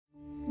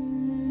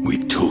We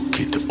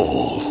took it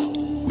all.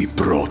 We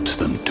brought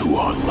them to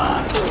our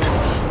land.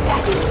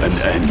 An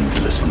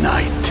endless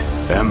night,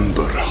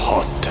 ember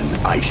hot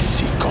and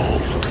icy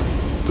cold.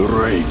 The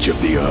rage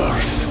of the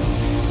earth.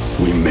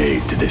 We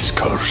made this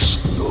curse.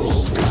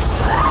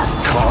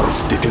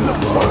 Carved it in the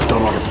blood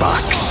on our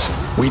backs.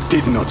 We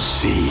did not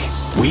see.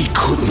 We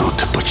could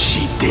not, but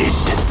she did.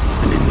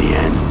 And in the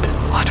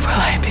end... What will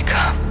I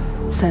become?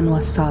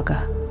 Senua's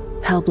Saga.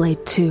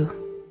 Hellblade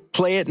 2.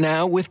 Play it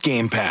now with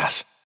Game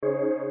Pass.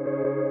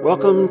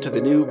 Welcome to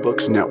the New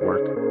Books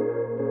Network.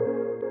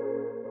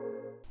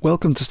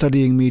 Welcome to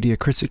Studying Media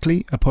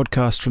Critically, a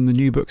podcast from the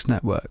New Books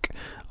Network.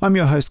 I'm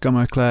your host,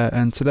 Gummo Clare,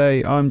 and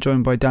today I'm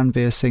joined by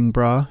Danveer Singh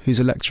Brar, who's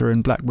a lecturer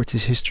in Black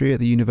British history at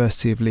the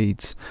University of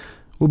Leeds.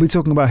 We'll be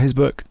talking about his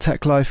book,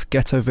 Tech Life,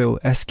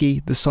 Ghettoville,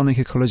 Esky, The Sonic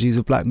Ecologies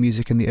of Black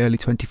Music in the Early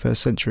 21st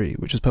Century,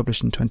 which was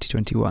published in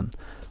 2021.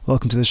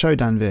 Welcome to the show,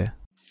 Danveer.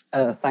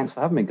 Thanks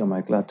for having me,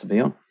 Gummo. Glad to be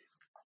on.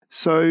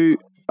 So,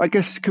 I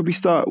guess could we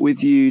start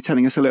with you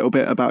telling us a little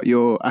bit about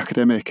your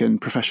academic and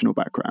professional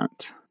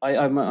background?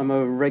 I'm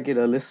a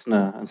regular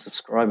listener and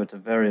subscriber to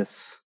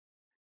various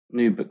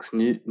New Books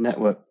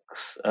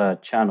Networks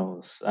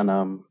channels,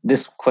 and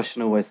this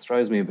question always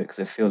throws me because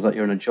it feels like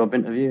you're in a job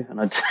interview, and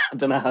I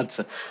don't know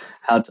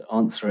how to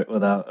answer it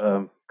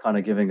without kind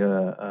of giving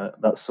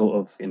that sort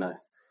of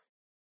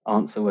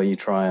answer where you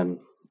try and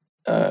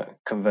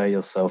convey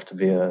yourself to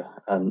be a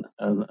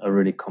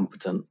really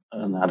competent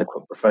and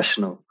adequate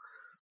professional.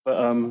 But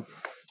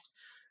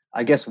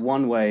I guess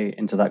one way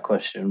into that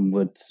question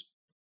would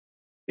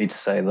be to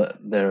say that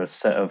there are a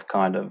set of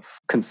kind of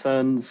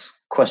concerns,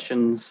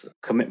 questions,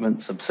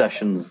 commitments,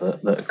 obsessions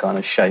that kind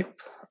of shape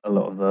a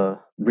lot of the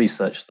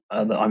research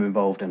that I'm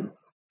involved in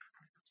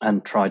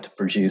and try to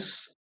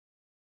produce.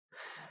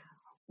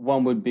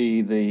 One would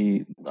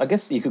be I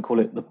guess you could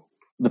call it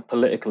the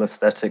political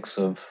aesthetics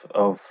of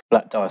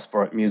Black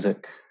diasporic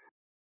music,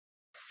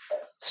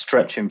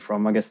 stretching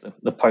from, I guess,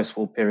 the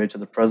post-war period to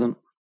the present.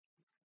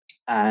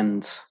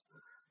 And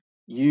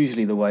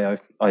usually the way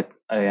I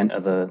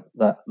enter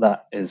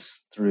that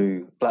is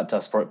through Black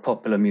diasporic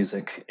popular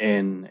music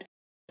in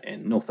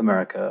North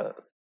America,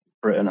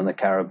 Britain, and the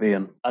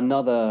Caribbean.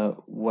 Another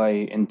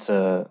way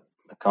into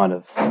the kind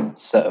of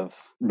set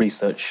of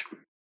research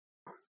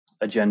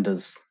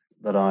agendas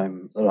that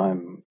I'm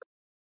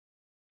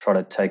trying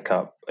to take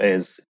up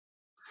is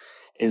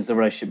the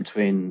relationship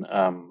between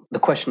the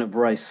question of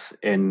race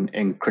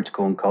in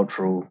critical and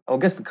cultural, I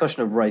guess the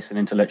question of race in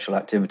intellectual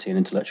activity and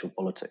intellectual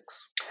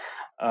politics.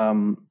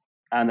 And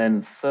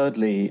then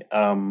thirdly,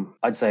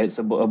 I'd say it's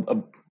a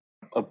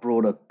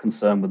broader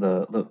concern with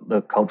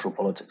the cultural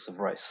politics of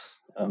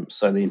race.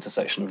 So the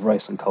intersection of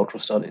race and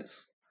cultural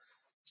studies.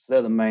 So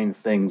they're the main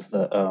things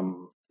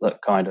that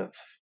kind of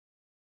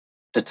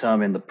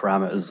determine the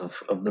parameters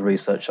of the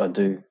research I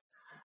do.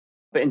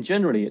 But in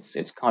generally,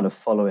 it's kind of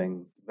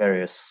following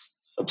various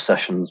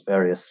obsessions,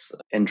 various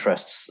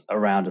interests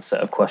around a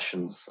set of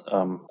questions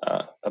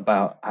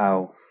about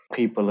how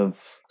people have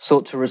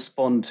sought to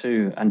respond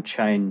to and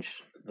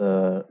change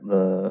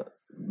the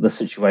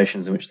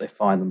situations in which they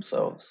find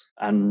themselves,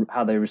 and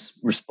how they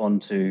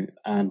respond to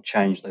and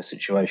change those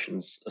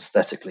situations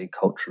aesthetically,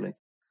 culturally.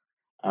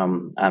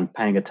 And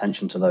paying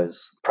attention to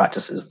those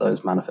practices,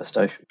 those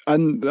manifestations.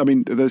 And I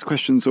mean, those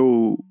questions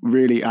all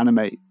really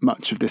animate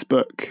much of this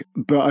book.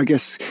 But I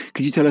guess,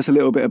 could you tell us a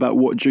little bit about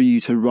what drew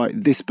you to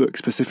write this book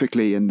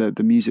specifically and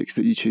the musics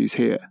that you choose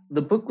here?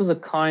 The book was a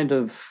kind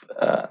of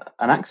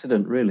an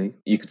accident, really.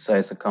 You could say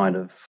it's a kind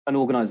of an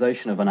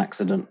organization of an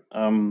accident.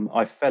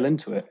 I fell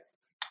into it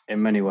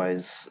in many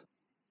ways.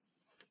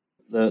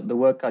 The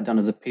work I'd done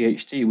as a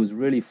PhD was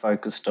really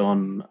focused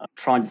on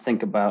trying to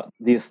think about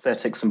the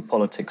aesthetics and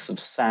politics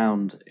of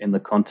sound in the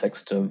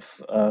context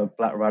of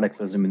Black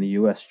radicalism in the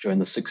US during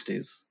the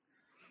 60s.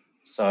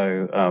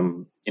 So,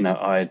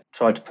 I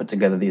tried to put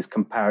together these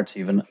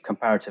comparative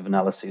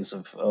analyses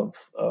of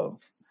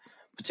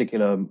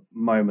particular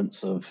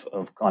moments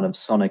of kind of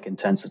sonic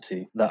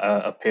intensity that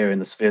appear in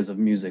the spheres of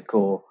music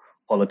or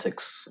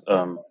politics,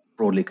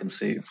 broadly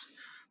conceived.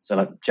 So,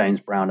 like James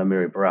Brown,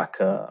 Amiri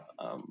Baraka,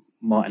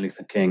 Martin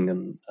Luther King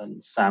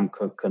and Sam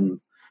Cooke and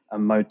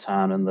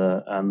Motown and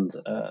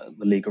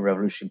the League of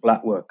Revolutionary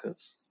Black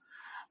Workers.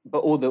 But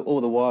all the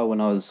while when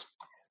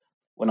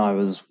I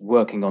was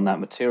working on that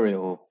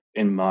material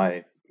in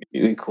my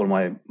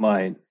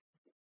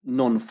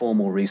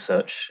non-formal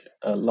research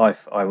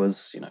life, I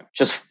was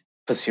just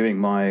pursuing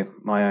my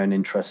own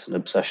interests and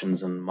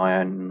obsessions and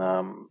my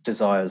own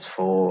desires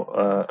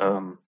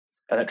for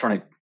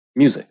electronic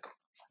music,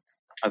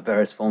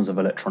 various forms of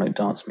electronic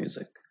dance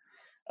music.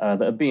 That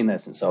have been there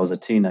since I was a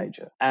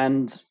teenager.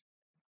 And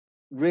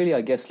really, I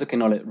guess,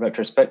 looking at it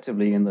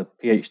retrospectively in the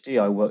PhD,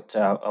 I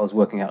was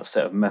working out a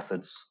set of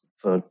methods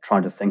for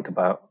trying to think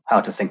about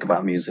how to think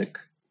about music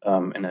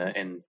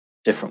in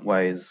different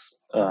ways,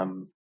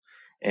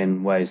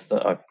 in ways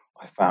that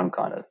I found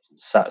kind of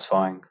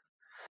satisfying.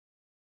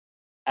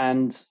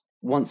 And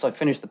once I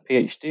finished the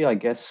PhD, I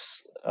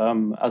guess,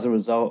 as a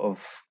result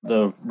of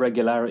the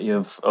regularity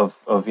of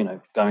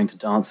going to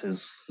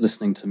dances,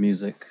 listening to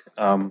music,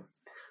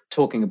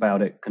 talking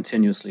about it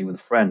continuously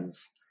with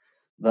friends,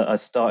 that I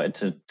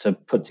started to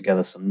put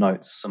together some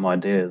notes, some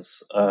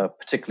ideas,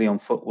 particularly on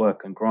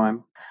footwork and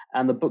grime.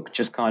 And the book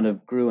just kind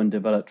of grew and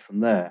developed from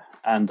there.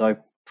 And I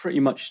pretty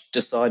much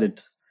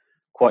decided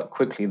quite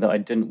quickly that I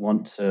didn't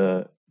want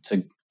to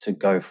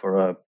go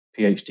for a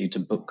PhD to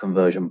book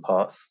conversion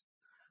path,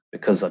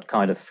 because I'd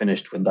kind of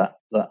finished with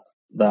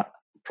that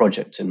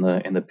project in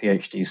the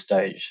PhD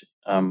stage.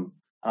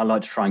 I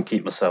like to try and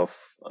keep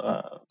myself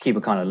keep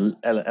a kind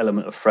of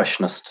element of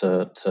freshness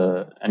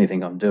to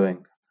anything I'm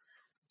doing.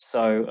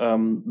 So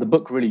the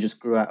book really just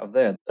grew out of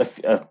there.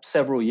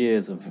 Several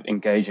years of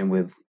engaging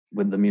with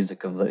the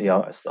music of the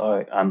artists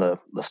and the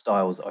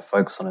styles that I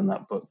focus on in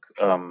that book,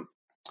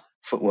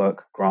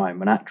 footwork,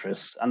 grime, and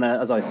actress. And then,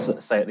 as I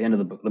say at the end of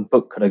the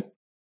book could have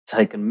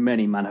taken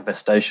many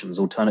manifestations,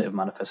 alternative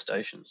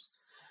manifestations,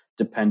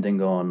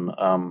 depending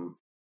on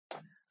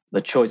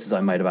the choices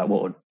I made about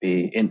what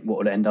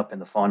would end up in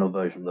the final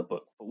version of the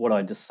book. But what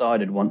I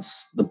decided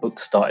once the book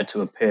started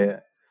to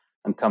appear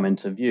and come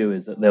into view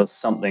is that there was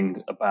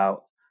something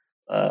about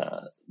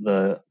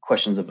the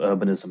questions of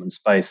urbanism and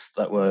space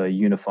that were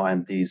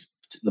unifying the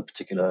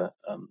particular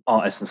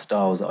artists and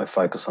styles that I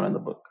focus on in the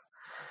book.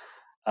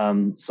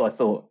 So I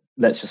thought,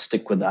 let's just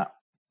stick with that.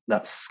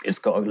 It's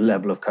got a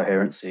level of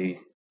coherency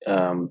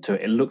to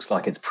it. It looks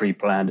like it's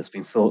pre-planned, it's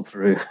been thought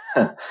through,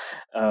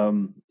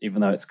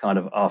 even though it's kind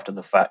of after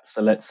the fact.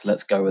 So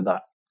let's go with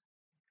that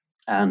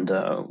and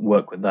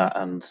work with that.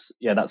 And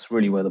yeah, that's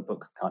really where the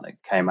book kind of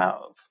came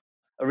out of.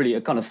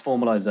 A kind of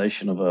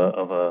formalization of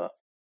a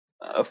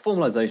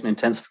formalization,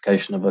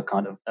 intensification of a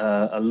kind of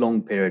a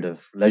long period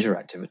of leisure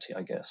activity,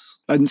 I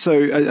guess. And so,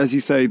 as you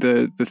say,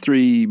 the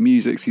three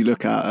musics you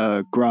look at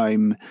are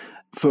grime,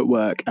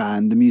 footwork,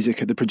 and the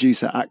music of the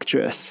producer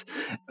actress.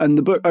 And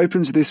the book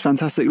opens with this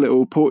fantastic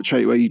little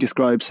portrait where you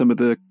describe some of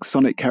the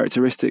sonic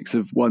characteristics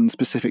of one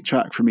specific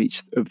track from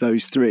each of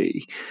those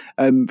three.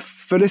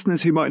 For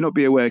listeners who might not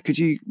be aware, could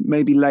you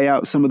maybe lay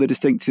out some of the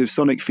distinctive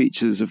sonic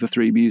features of the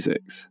three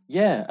musics?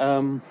 Yeah.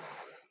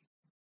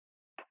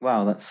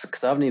 Wow, that's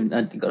because I haven't even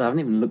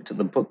looked at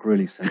the book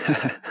really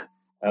since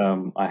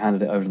I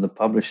handed it over to the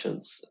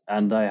publishers,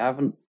 and I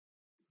haven't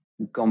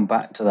gone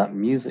back to that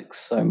music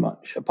so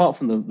much, apart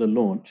from the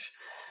launch.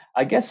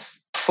 I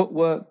guess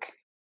footwork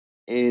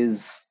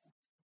is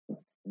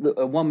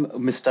one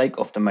mistake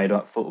often made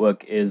about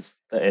footwork is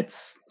that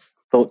it's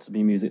thought to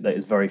be music that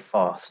is very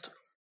fast,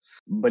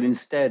 but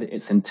instead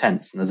it's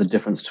intense, and there's a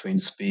difference between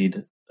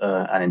speed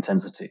and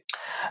intensity.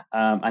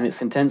 And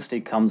its intensity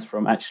comes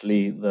from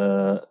actually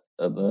the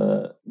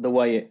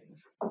way it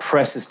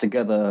presses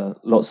together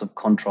lots of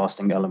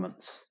contrasting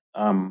elements.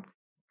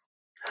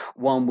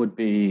 One would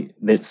be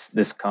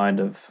this kind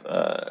of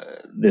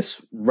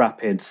this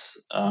rapid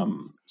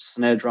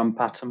snare drum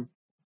pattern,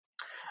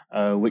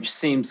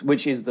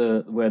 which is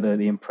where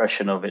the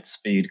impression of its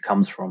speed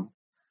comes from,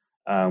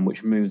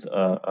 which moves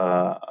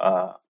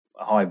a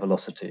high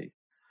velocity.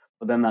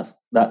 But then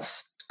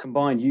that's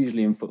combined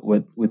usually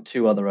with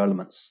two other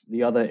elements.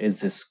 The other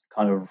is this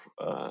kind of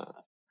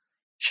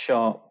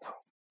sharp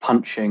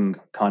punching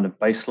kind of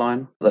bass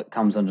line that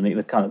comes underneath,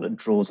 that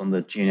draws on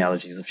the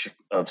genealogies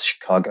of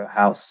Chicago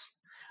house.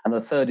 And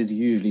the third is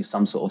usually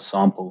some sort of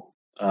sample,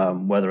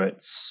 whether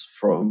it's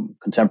from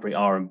contemporary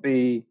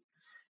R&B,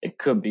 it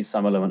could be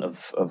some element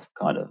of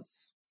kind of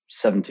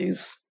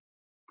 70s,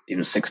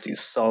 even 60s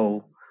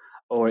soul,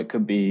 or it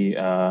could be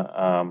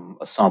a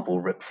sample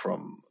ripped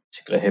from a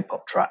particular hip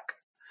hop track.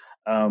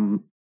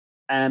 And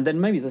then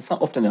maybe there's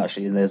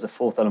a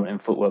fourth element in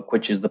footwork,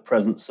 which is the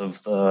presence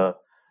of a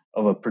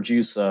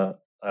producer,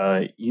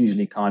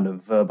 usually kind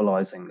of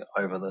verbalizing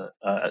over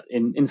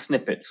in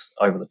snippets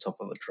over the top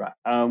of a track.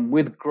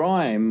 With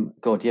grime,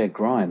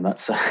 grime,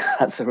 that's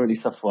a really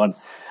tough one.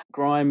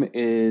 Grime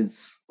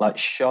is like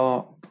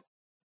sharp,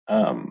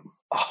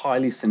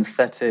 highly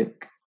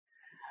synthetic,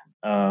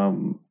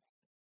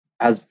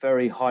 has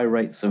very high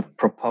rates of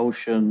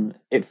propulsion.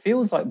 It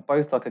feels like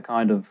both like a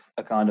kind of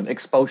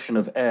expulsion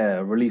of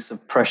air, release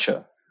of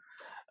pressure.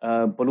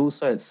 But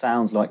also it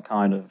sounds like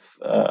kind of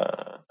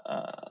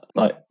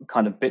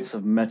bits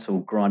of metal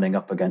grinding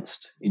up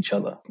against each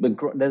other.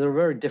 There's a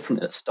very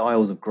different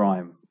styles of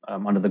grime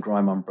under the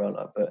grime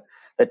umbrella, but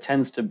there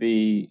tends to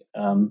be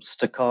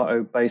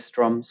staccato bass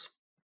drums.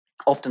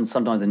 Often,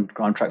 sometimes in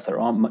grime tracks, there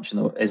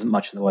isn't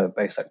much in the way of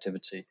bass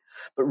activity.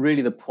 But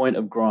really, the point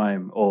of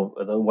grime, or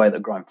the way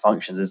that grime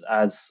functions, is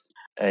as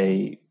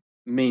a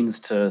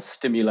means to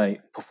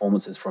stimulate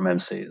performances from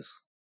MCs.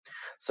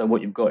 So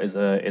what you've got is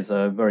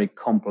a very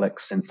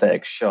complex,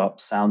 synthetic, sharp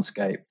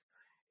soundscape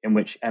in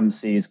which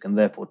MCs can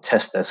therefore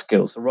test their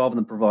skills. So rather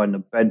than providing a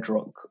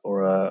bedrock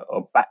or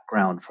a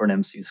background for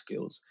an MC's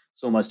skills,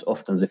 it's almost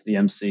often as if the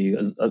MC,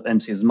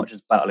 as much as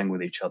battling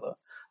with each other,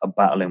 are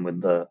battling with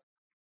the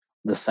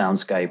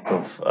soundscape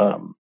of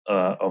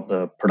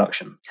the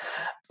production.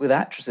 with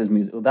Atris's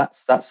music, well,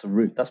 that's the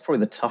route. That's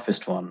probably the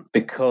toughest one,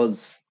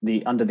 because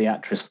under the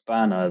Atris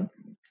banner,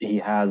 he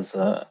has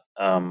a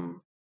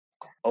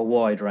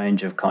wide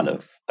range of kind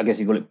of, I guess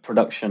you call it,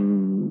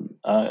 production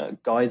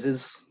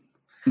guises.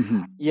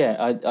 Mm-hmm.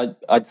 Yeah,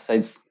 I'd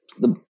say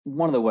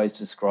one of the ways to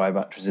describe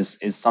Atris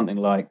is something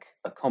like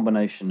a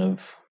combination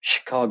of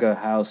Chicago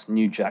house,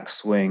 New Jack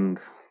Swing,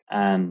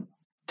 and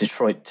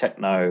Detroit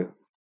techno,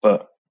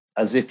 but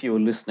as if you were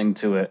listening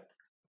to it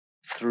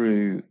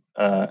through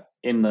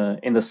in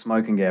the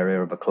smoking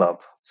area of a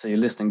club. So you're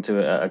listening to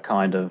it at a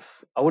kind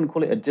of, I wouldn't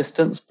call it a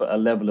distance, but a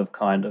level of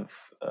kind of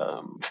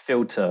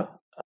filter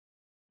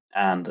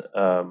and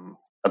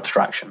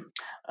abstraction.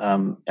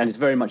 And it's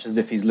very much as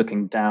if he's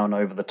looking down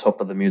over the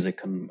top of the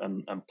music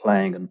and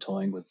playing and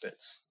toying with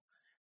bits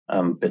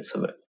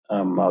of it.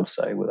 I would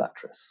say with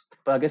Atris.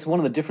 But I guess one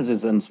of the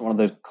differences, and one of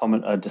the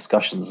common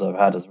discussions I've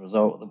had as a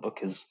result of the book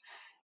is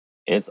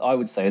I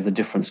would say is the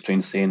difference between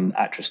seeing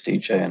Atris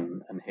DJ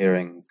and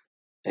hearing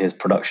his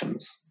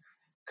productions,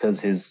 because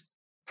his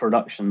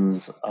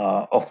productions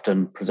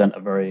often present a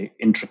very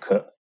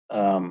intricate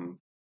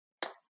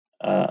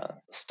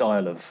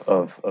style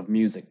of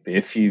music. But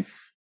if you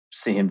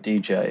see him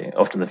DJ,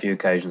 often the few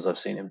occasions I've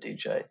seen him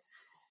DJ,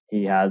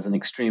 he has an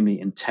extremely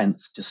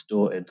intense,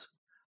 distorted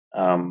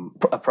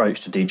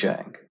approach to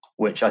DJing,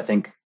 which I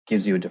think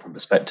gives you a different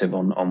perspective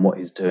on what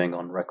he's doing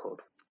on record.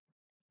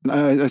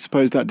 I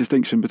suppose that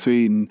distinction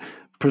between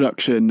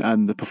production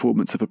and the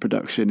performance of a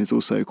production is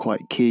also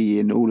quite key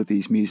in all of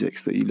these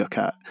musics that you look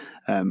at,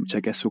 which I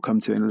guess we'll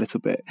come to in a little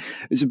bit.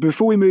 So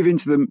before we move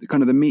into the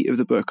kind of the meat of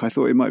the book, I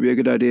thought it might be a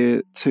good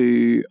idea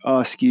to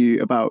ask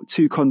you about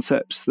two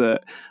concepts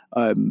that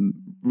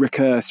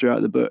recur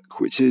throughout the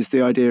book, which is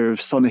the idea of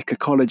sonic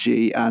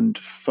ecology and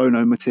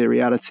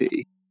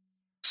phonomateriality.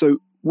 So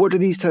what do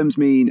these terms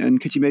mean, and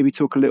could you maybe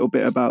talk a little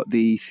bit about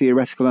the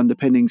theoretical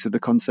underpinnings of the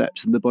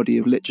concepts and the body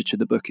of literature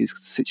the book is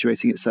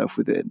situating itself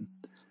within?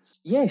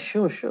 Yeah,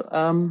 sure.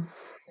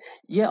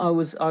 Yeah, I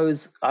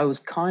was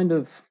kind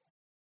of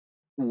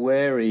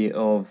wary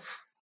of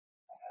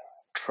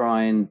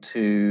trying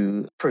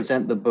to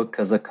present the book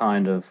as a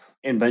kind of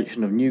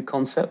invention of new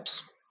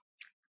concepts.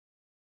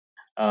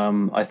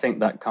 I think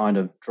that kind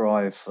of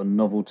drive for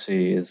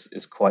novelty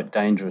is quite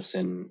dangerous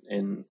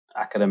in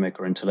academic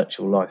or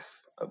intellectual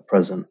life at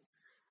present.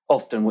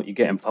 Often what you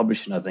get in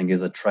publishing, I think,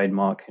 is a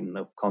trademark and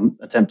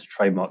attempt to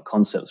trademark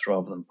concepts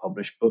rather than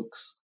publish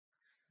books.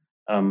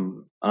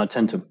 And I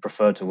tend to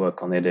prefer to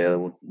work on the idea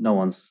that no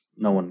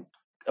one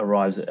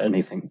arrives at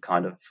anything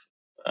kind of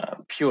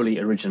purely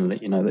originally.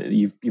 You know, that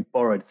you've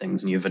borrowed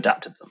things and you've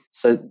adapted them.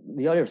 So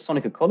the idea of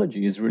sonic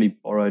ecology is really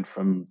borrowed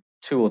from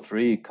two or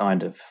three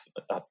kind of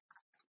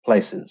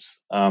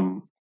places.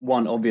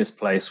 One obvious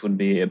place would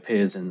be, it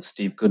appears in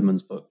Steve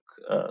Goodman's book,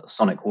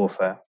 Sonic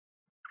Warfare.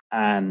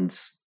 And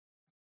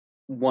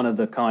one of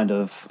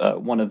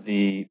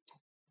the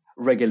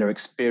regular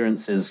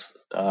experiences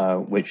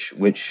which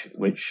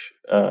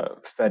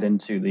fed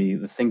into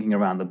the thinking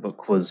around the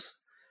book was,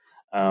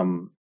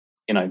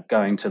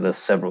 going to the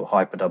several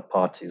hyperdub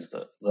parties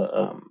that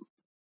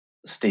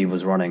Steve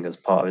was running as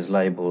part of his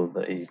label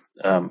that he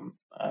and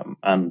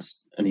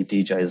he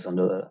DJs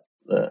under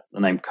the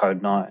name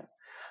Code 9.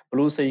 But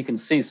also you can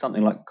see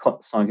something like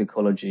sonic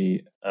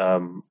ecology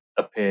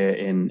appear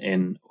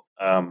in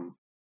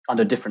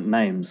under different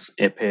names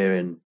appear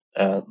in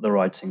the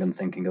writing and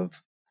thinking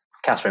of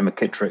Catherine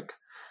McKittrick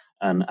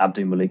and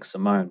Abdul Malik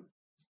Simone,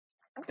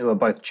 who are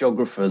both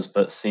geographers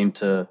but seem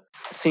to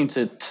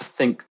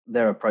think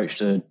their approach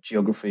to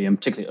geography and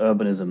particularly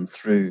urbanism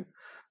through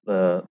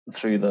the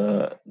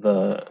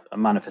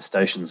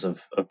manifestations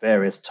of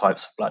various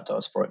types of black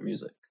diasporic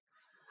music.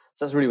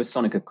 So that's really where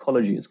sonic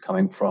ecology is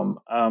coming from,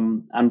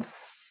 and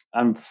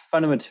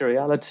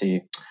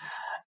phonomateriality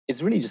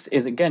is really is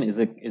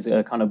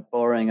a kind of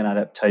borrowing and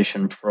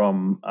adaptation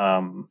from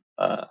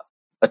a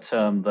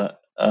term that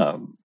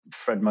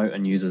Fred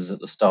Moten uses at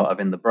the start of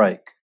In the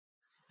Break,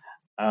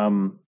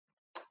 and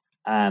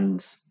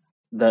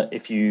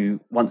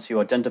that once you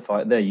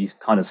identify it there, you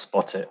kind of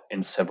spot it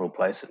in several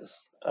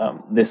places.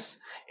 This,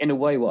 in a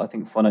way, what I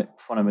think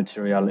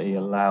phonomateriality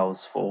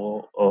allows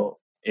for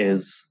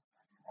is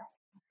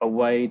a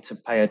way to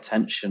pay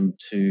attention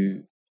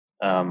to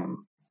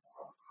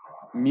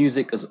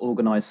music as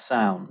organized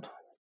sound,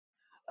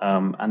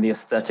 and the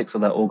aesthetics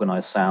of that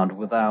organized sound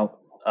without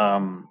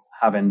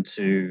having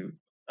to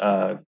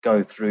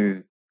go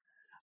through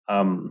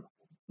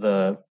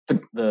the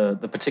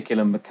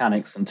particular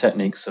mechanics and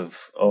techniques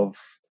of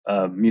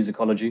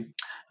musicology,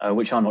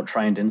 which I'm not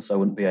trained in, so I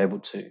wouldn't be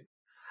able to.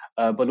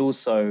 But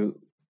also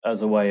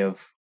as a way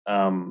of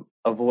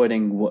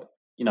avoiding what,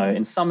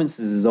 in some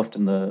instances is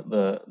often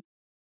the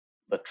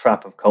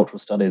trap of cultural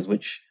studies,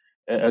 which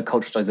a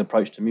cultural studies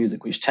approach to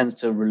music, which tends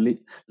to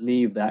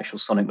leave the actual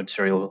sonic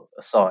material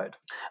aside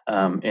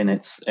in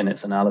its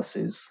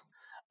analyses.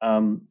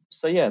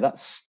 So yeah,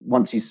 that's,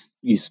 once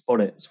you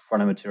spot it,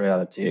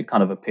 phonomateriality, it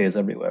kind of appears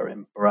everywhere,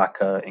 in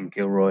Baraka, in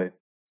Gilroy,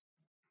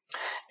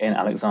 in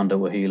Alexander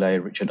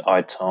Wahile, Richard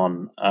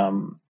Aiton,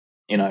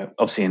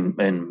 obviously in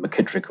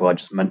McKittrick, who I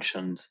just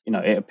mentioned,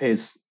 it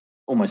appears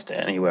almost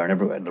anywhere and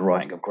everywhere in the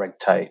writing of Greg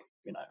Tate.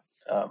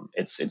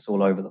 It's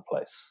all over the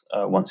place.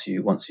 Once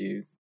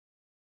you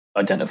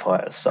identify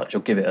it as such or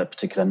give it a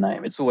particular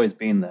name, it's always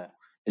been there.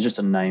 It's just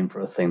a name for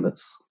a thing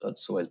that's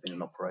always been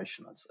in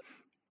operation, I'd say.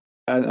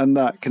 And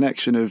that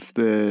connection of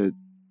the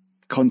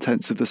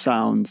contents of the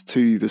sound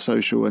to the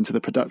social and to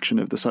the production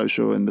of the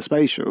social and the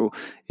spatial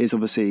is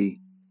obviously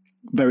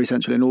very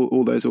central in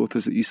all those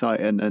authors that you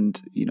cite,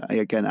 and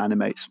again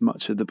animates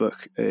much of the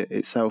book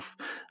itself,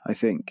 I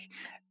think.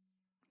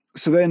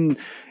 So then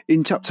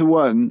in chapter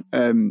 1,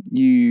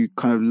 you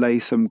kind of lay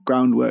some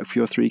groundwork for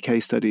your 3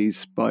 case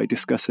studies by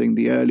discussing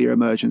the earlier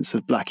emergence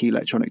of Black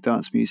electronic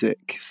dance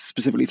music,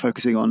 specifically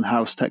focusing on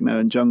house, techno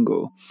and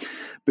jungle.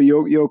 But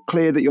you're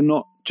clear that you're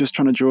not just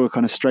trying to draw a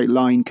kind of straight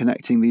line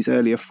connecting these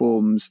earlier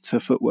forms to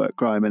footwork,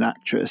 grime and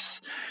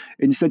actress.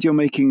 Instead, you're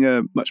making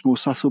a much more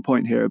subtle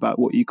point here about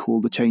what you call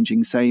the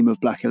changing same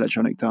of Black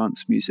electronic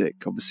dance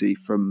music, obviously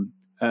from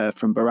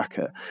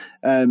Baraka.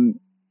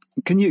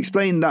 Can you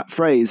explain that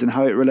phrase and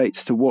how it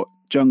relates to what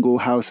jungle,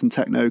 house and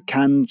techno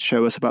can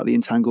show us about the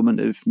entanglement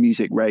of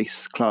music,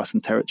 race, class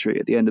and territory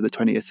at the end of the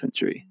 20th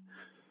century?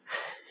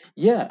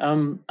 Yeah,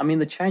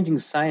 the changing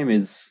same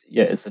is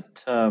a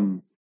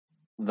term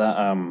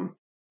that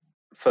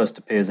first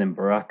appears in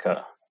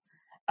Baraka,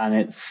 and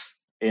it's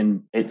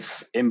in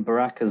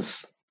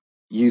Baraka's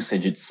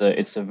usage.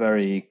 It's a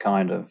very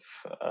kind of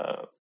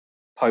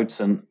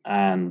potent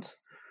and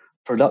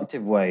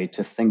productive way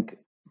to think.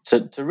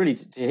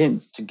 To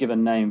give a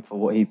name for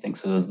what he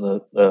thinks of as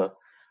the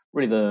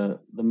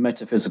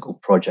metaphysical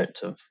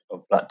project of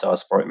Black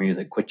diasporic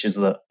music, which is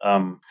a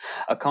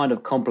kind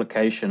of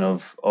complication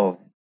of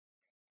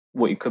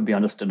what could be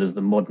understood as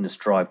the modernist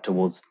drive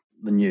towards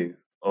the new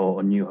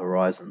or new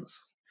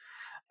horizons.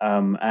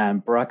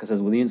 And Baraka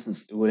says,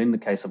 in the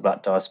case of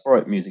Black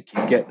diasporic music,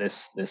 you get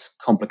this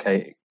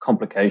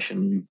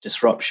complication,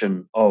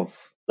 disruption of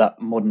that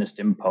modernist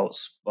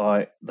impulse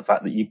by the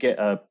fact that you get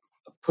a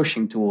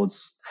pushing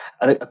towards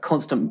a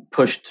constant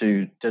push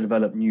to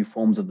develop new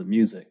forms of the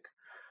music.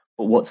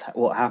 But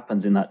what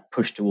happens in that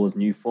push towards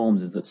new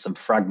forms is that some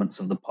fragments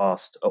of the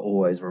past are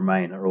always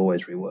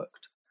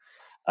reworked,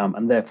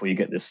 and therefore you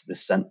get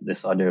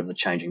this idea of the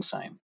changing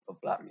same of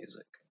Black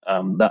music.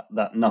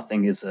 That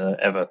nothing is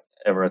ever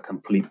a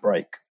complete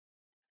break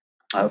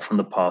from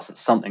the past. It's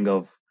something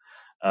of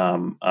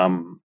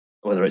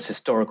whether it's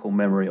historical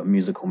memory or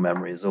musical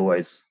memory is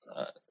always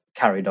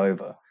carried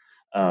over.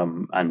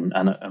 And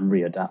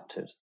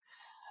readapted,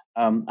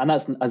 and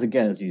that's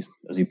as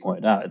you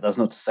pointed out. That's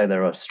not to say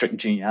there are strict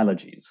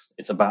genealogies.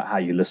 It's about how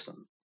you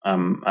listen,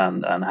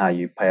 and how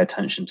you pay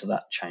attention to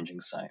that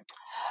changing same.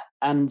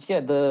 And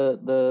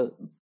the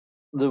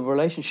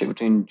relationship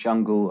between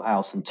jungle,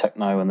 house, and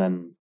techno, and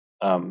then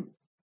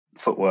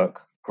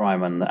footwork,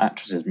 grime, and the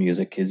actresses'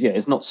 music is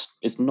it's not.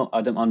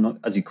 I'm not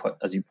as you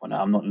point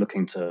out. I'm not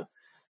looking to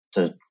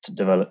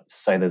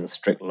say there's a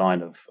strict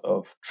line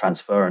of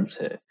transference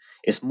here.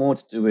 It's more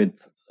to do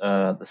with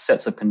the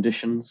sets of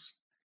conditions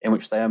in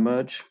which they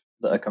emerge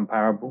that are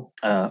comparable,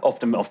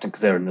 often because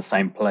they're in the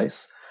same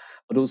place,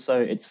 but also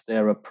it's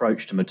their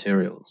approach to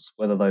materials,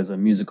 whether those are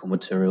musical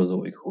materials or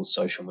what we call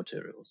social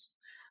materials.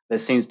 There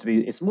seems to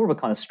be, it's more of a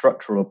kind of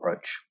structural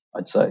approach,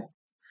 I'd say.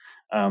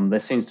 There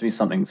seems to be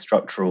something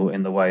structural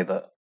in the way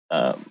that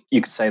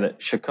you could say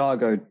that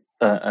Chicago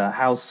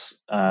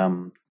house,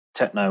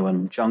 techno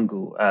and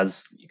jungle,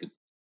 as you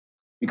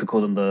could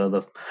call them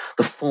the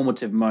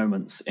formative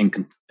moments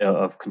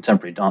of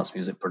contemporary dance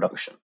music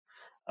production,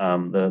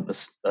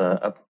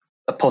 a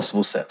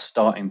possible set of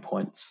starting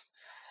points.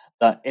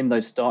 That in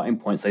those starting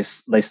points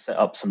they set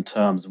up some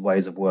terms,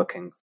 ways of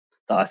working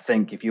that I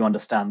think if you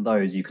understand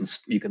those, you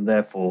can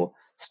therefore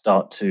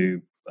start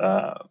to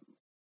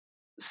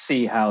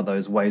see how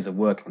those ways of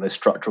working, those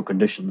structural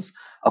conditions,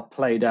 are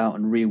played out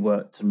and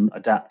reworked and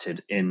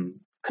adapted in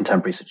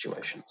contemporary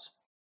situations,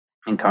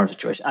 in current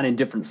situations, and in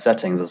different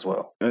settings as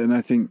well. And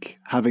I think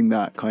having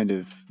that kind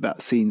of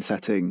that scene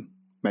setting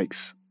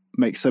makes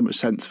so much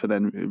sense for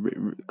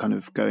then kind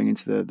of going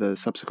into the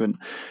subsequent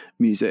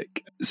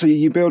music. So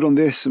you build on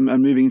this, and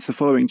moving into the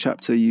following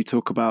chapter, you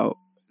talk about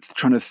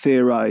trying to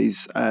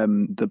theorize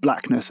the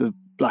blackness of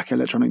Black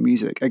electronic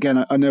music.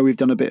 Again, I know we've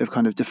done a bit of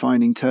kind of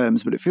defining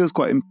terms, but it feels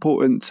quite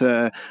important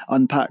to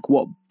unpack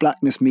what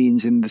blackness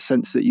means in the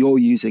sense that you're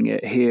using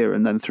it here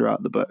and then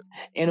throughout the book.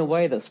 In a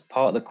way, that's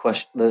part of the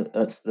question.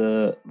 That's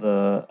the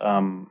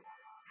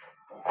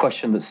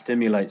question that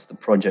stimulates the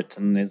project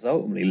and is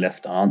ultimately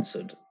left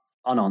unanswered,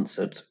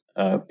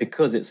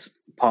 because it's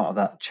part of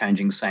that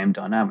changing same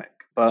dynamic.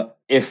 But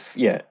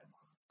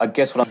I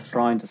guess what I'm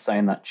trying to say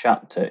in that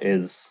chapter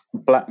is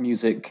Black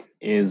music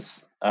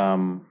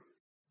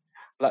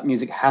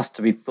has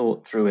to be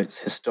thought through its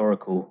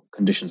historical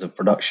conditions of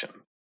production.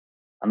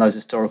 And those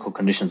historical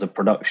conditions of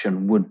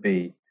production would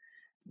be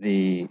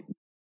the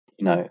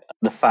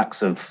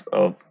facts of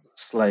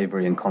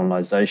slavery and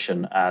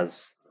colonization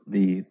as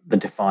the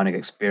defining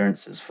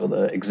experiences for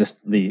the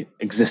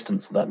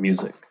existence of that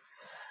music.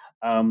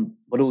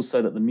 But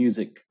also that the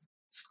music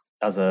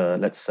as a,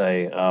 let's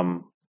say,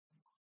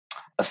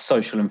 a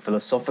social and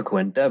philosophical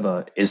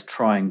endeavor, is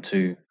trying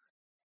to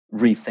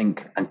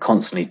rethink and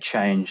constantly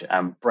change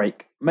and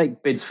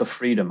make bids for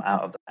freedom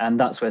out of them. And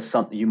that's where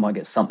you might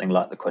get something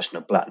like the question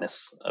of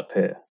blackness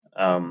appear,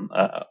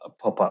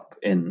 pop up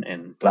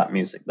in black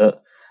music.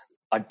 That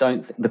I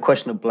don't think the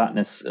question of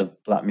blackness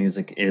of black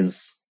music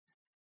is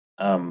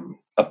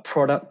a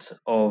product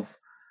of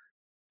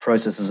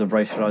processes of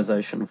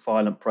racialization,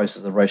 violent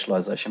processes of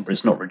racialization, but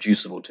it's not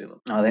reducible to them.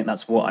 And I think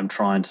that's what I'm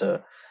trying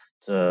to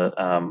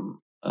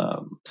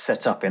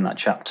set up in that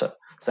chapter,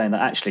 saying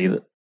that actually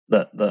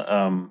that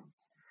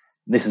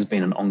this has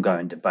been an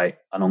ongoing debate,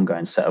 an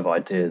ongoing set of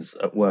ideas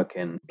at work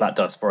in Black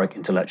diasporic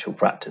intellectual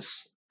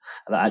practice.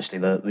 And that actually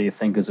the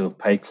thinkers who have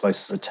paid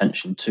closest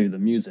attention to the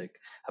music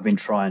have been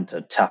trying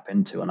to tap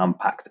into and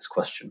unpack this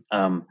question.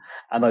 And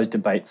those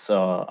debates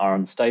are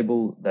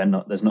unstable.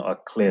 There's not a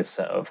clear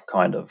set of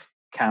kind of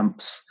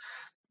camps.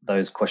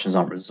 Those questions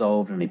aren't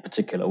resolved in any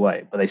particular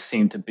way, but they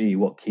seem to be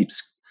what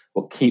keeps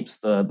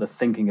the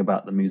thinking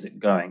about the music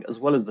going, as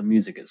well as the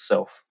music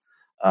itself.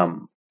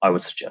 I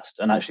would suggest,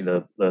 and actually,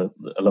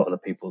 a lot of the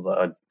people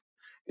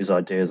whose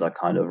ideas I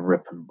kind of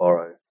rip and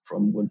borrow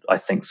from would, I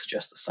think,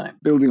 suggest the same.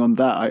 Building on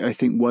that, I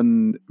think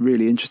one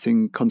really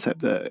interesting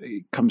concept that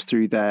comes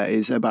through there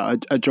is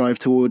about a drive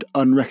toward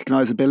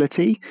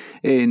unrecognizability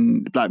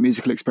in black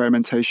musical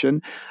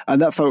experimentation,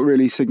 and that felt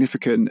really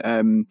significant.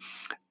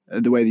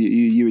 The way that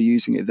you were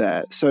using it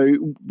there. So,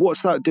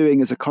 what's that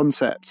doing as a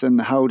concept, and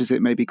how does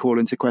it maybe call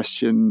into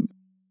question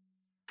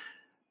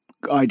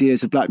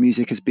ideas of black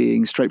music as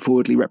being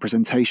straightforwardly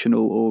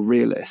representational or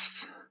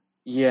realist?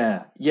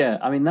 Yeah.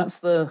 I mean,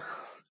 that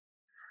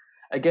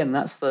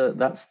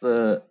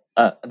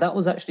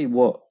was actually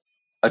what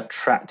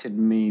attracted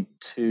me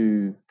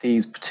to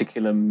these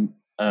particular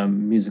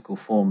musical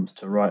forms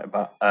to write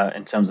about,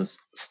 in terms of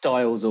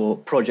styles or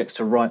projects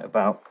to write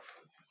about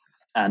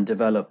and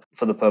develop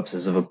for the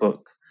purposes of a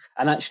book.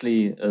 And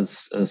actually,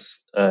 as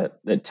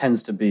it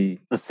tends to be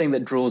the thing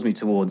that draws me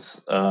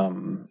towards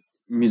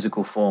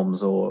musical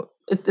forms or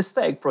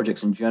aesthetic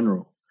projects in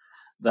general,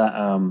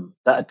 that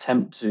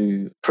attempt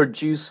to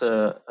produce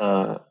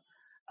an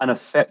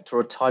effect or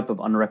a type of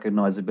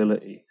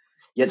unrecognizability,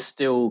 yet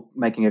still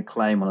making a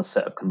claim on a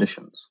set of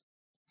conditions.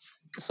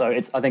 So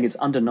I think it's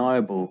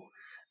undeniable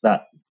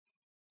that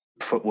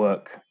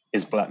footwork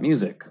is black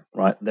music,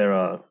 right? There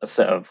are a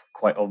set of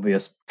quite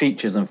obvious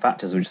features and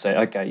factors which say,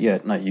 okay, yeah,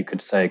 no, you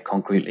could say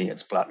concretely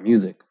it's black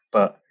music,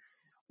 but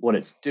what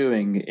it's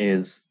doing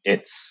is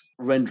it's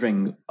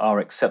rendering our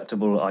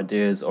acceptable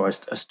ideas or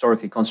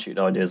historically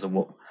constituted ideas of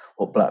what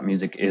black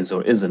music is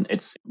or isn't,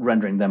 it's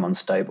rendering them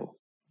unstable.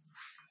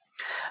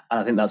 And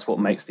I think that's what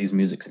makes these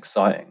musics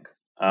exciting.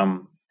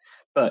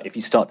 But if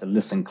you start to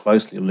listen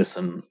closely,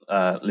 listen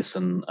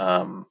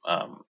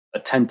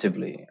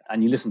attentively,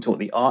 and you listen to what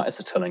the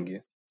artists are telling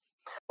you,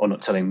 or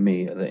not telling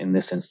me in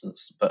this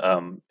instance, but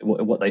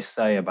what they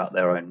say about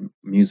their own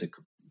music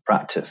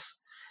practice,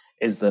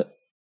 is that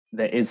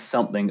there is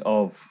something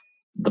of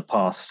the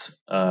past,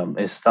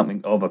 is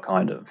something of a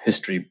kind of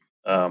history,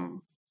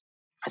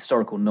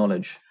 historical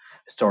knowledge,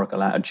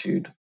 historical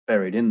attitude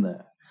buried in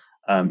there.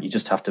 You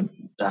just have to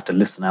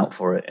listen out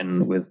for it,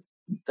 and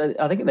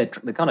I think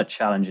they're kind of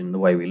challenging the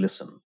way we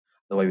listen, as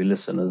and the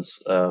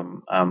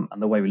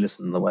way we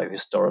listen, and the way we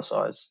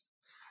historicize,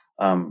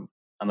 and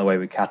the way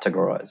we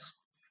categorize.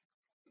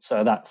 So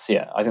I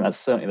think that's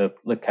certainly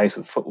the case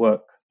with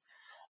footwork.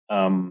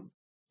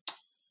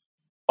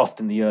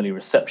 Often the early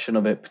reception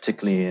of it,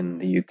 particularly in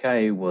the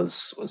UK,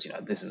 was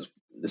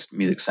this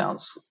music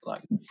sounds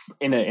like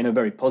in a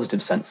very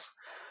positive sense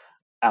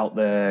out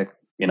there.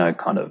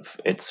 Kind of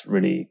it's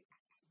really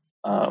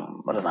I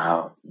don't know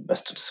how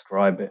best to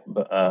describe it,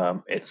 but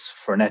it's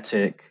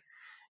frenetic.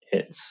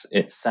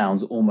 It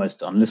sounds almost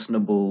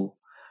unlistenable.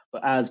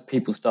 But as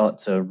people start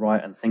to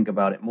write and think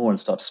about it more and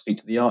start to speak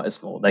to the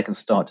artist more, they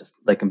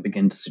can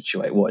begin to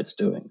situate what it's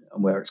doing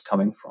and where it's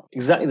coming from.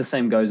 Exactly the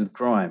same goes with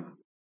grime.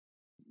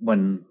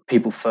 When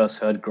people first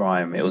heard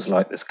grime, it was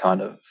like this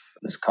kind of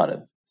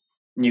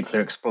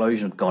nuclear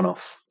explosion had gone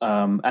off,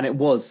 and it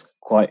was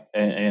quite,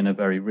 in a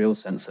very real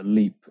sense, a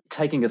leap,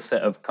 taking a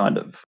set of kind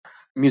of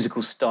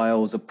musical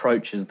styles,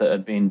 approaches that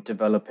had been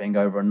developing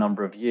over a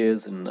number of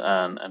years and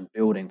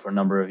building for a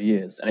number of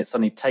years, and it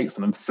suddenly takes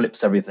them and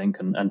flips everything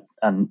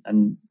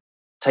and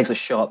takes a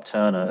sharp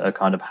turn, a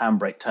kind of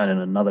handbrake turn in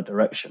another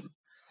direction,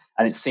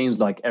 and it seems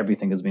like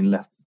everything has been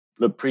left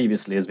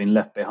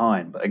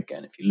behind. But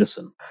again, if you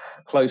listen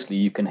closely,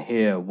 you can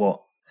hear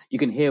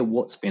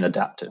what's been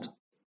adapted.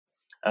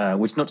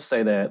 Which is not to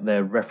say they're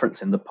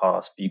referencing the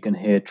past, but you can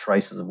hear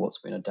traces of what's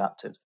been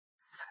adapted.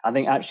 I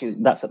think actually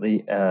that's at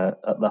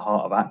the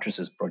heart of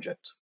Actress's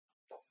project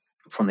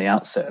from the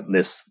outset.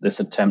 This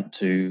attempt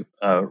to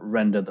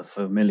render the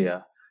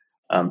familiar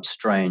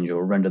strange,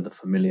 or render the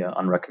familiar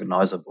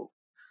unrecognizable,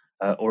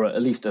 or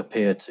at least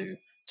appear to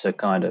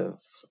kind of,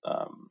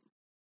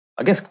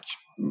 I guess,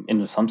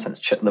 in some sense,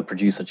 the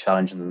producer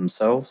challenging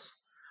themselves,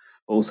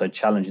 but also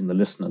challenging the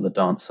listener, the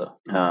dancer,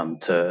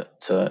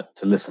 to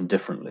listen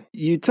differently.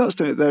 You touched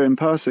on it there in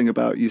passing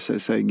about you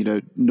saying,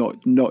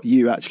 not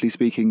you actually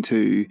speaking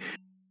to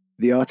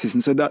the artist,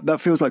 and so that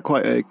feels like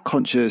quite a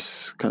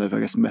conscious kind of, I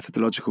guess,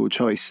 methodological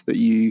choice that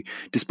you,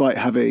 despite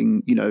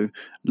having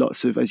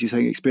lots of, as you're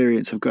saying,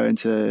 experience of going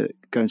to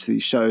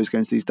these shows,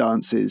 going to these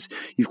dances,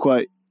 you've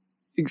quite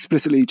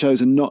explicitly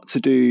chosen not to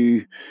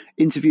do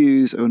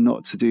interviews or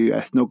not to do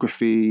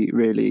ethnography,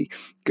 really.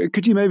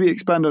 Could you maybe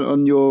expand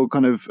on your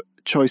kind of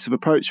choice of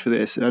approach for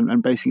this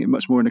and basing it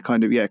much more in a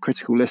kind of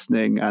critical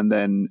listening and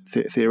then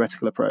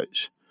theoretical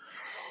approach?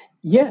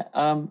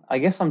 I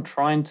guess I'm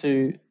trying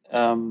to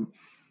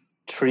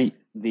treat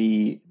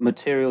the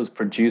materials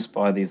produced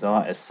by these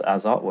artists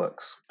as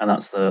artworks, and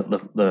that's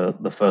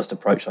the first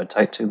approach I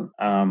take to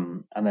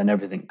them, and then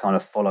everything kind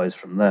of follows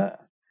from there.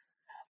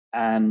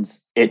 And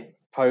it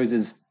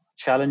poses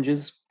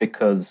challenges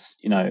because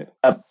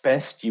at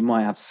best you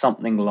might have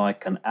something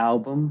like an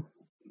album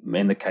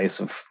in the case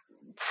of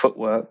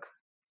Footwork,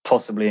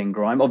 possibly in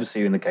grime.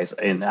 Obviously in the case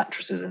in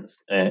Actresses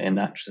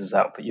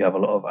output you have a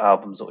lot of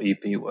albums or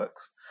EP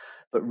works.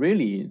 But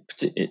really,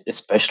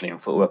 especially in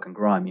Footwork and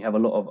grime, you have a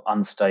lot of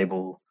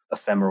unstable,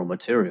 ephemeral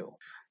material.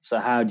 So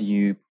how do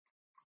you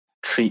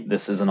treat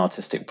this as an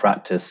artistic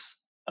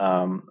practice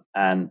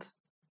and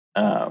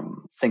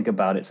think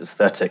about its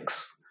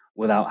aesthetics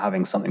without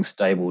having something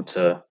stable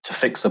to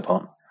fix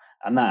upon?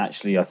 And that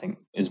actually, I think,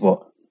 is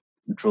what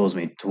draws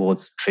me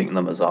towards treating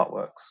them as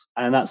artworks.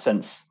 And in that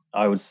sense,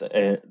 I would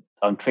say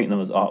I'm treating them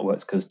as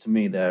artworks because to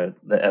me they're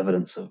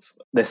evidence of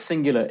they're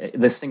singular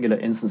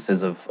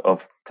instances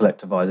of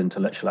collectivized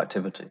intellectual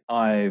activity.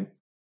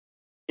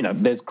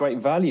 There's great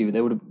value.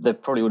 There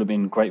probably would have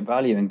been great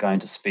value in going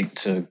to speak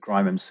to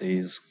grime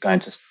MCs, going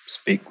to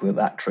speak with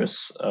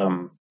Actress,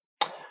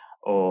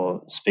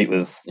 or speak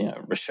with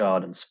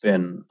Rashad and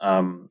Spin.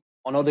 On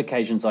odd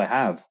occasions I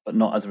have, but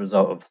not as a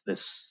result of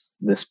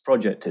this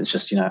project. It's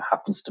just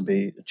happens to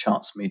be a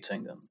chance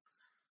meeting and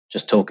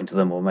just talking to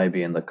them, or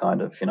maybe in the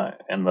kind of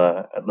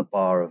at the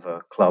bar of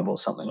a club or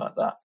something like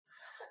that.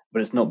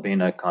 But it's not been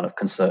a kind of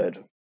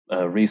concerted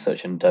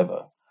research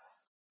endeavor.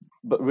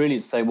 But really,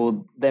 to say,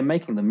 well, they're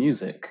making the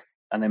music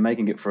and they're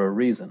making it for a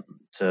reason,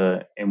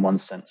 to, in one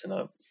sense,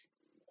 to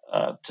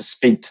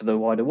speak to the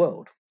wider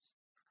world.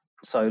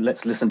 So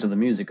let's listen to the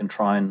music and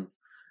try and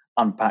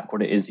unpack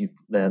what it is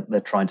they're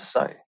trying to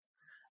say.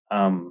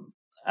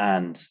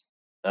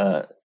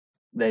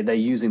 They're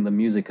using the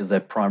music as their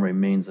primary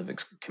means of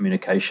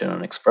communication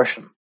and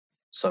expression.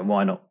 So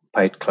why not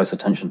pay close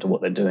attention to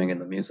what they're doing in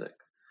the music,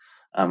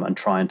 and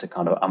trying to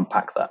kind of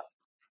unpack that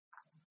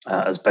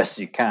as best as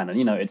you can.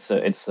 And it's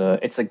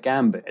a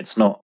gambit.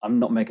 I'm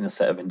not making a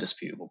set of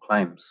indisputable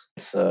claims.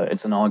 It's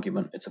an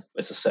argument.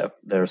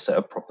 There are a set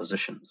of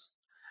propositions.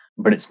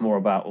 But it's more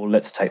about, well,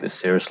 let's take this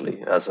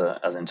seriously as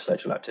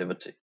intellectual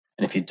activity.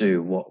 And if you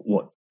do,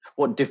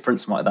 what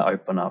difference might that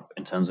open up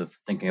in terms of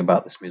thinking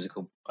about these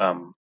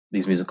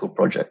musical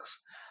projects,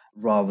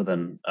 rather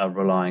than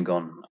relying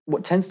on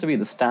what tends to be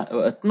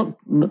not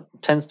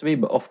tends to be,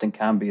 but often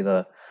can be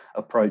the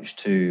approach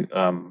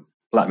to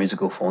Black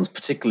musical forms,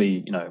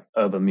 particularly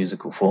urban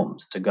musical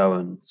forms, to go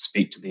and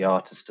speak to the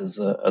artist as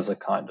a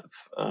kind of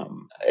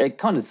it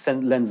kind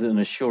of lends an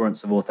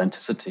assurance of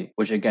authenticity,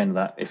 which again,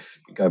 that if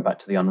you go back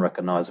to the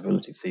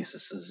unrecognizability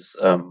thesis,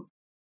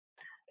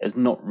 is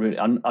not really.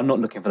 I'm not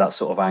looking for that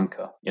sort of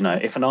anchor.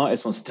 If an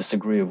artist wants to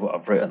disagree with what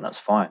I've written, that's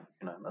fine.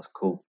 That's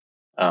cool.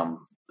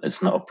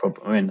 It's not a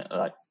problem. I mean,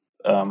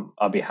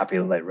 I'll be happy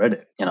that they read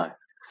it.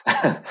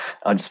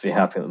 I'll just be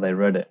happy that they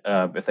read it.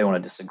 If they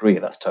want to disagree,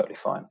 that's totally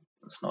fine.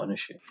 It's not an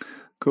issue.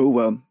 Cool.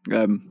 Well,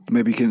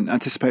 maybe you can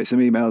anticipate some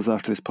emails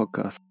after this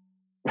podcast.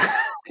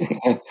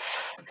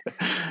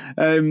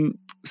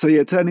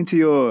 So turning to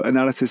your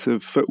analysis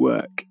of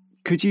Footwork,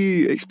 could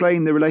you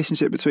explain the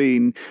relationship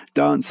between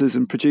dancers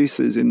and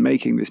producers in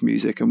making this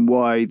music, and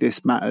why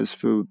this matters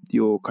for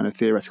your kind of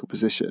theoretical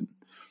position?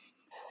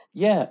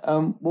 Yeah.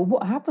 Well,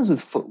 what happens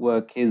with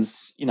Footwork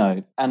is,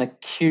 a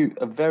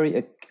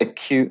very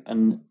acute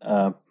and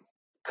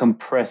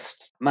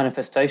compressed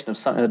manifestation of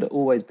something that had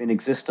always been in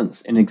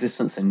existence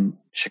in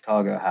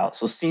Chicago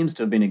House, or seems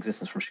to have been in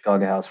existence from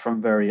Chicago House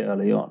from very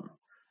early on,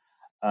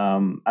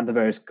 and the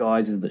various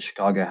guises that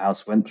Chicago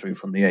House went through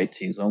from the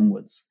 80s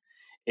onwards,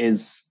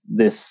 is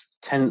this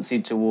tendency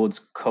towards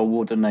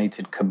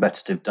coordinated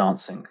competitive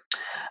dancing.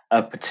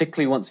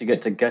 Particularly once you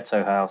get to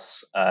Ghetto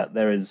House,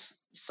 there is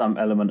some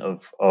element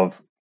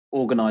of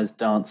organized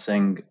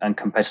dancing and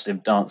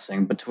competitive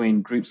dancing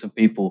between groups of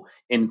people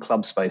in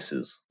club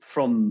spaces.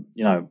 From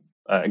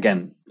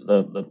again,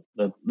 the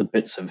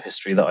bits of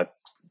history that I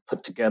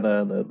put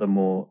together, the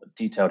more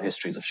detailed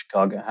histories of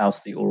Chicago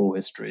House, the oral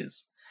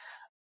histories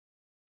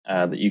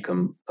that you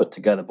can put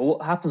together. But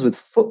what happens with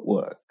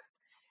Footwork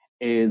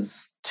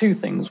is two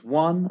things.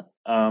 One,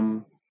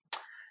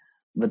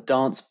 the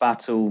dance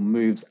battle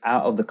moves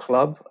out of the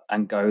club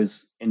and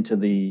goes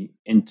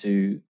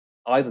into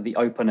either the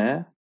open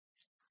air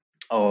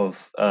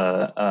of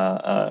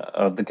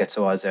the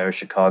ghettoized area of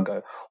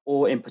Chicago,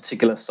 or in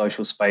particular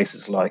social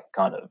spaces like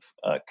kind of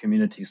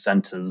community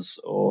centers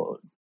or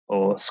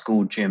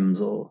school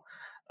gyms or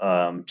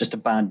just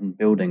abandoned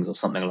buildings or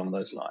something along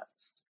those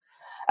lines.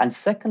 And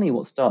secondly,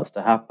 what starts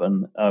to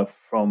happen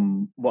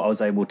from what I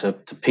was able to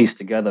piece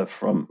together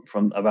from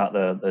about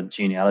the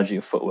genealogy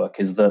of footwork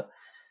is that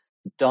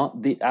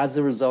as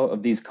a result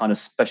of these kind of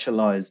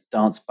specialized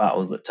dance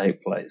battles that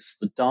take place,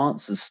 the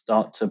dancers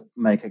start to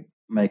make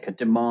a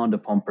demand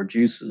upon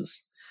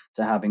producers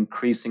to have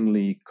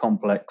increasingly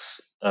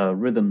complex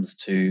rhythms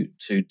to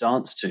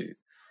dance to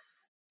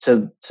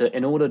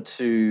in order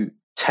to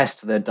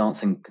test their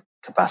dancing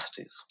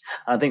capacities.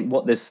 And I think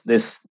what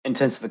this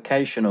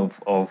intensification of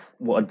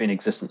what had been in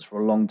existence for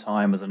a long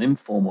time as an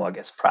informal, I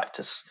guess,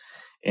 practice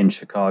in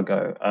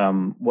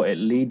Chicago, what it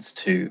leads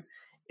to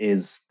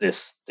is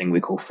this thing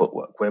we call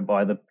footwork,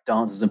 whereby the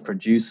dancers and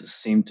producers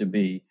seem to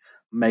be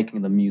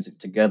making the music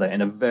together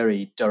in a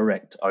very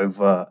direct,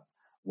 overt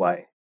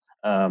way.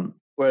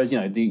 Whereas,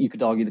 you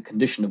could argue the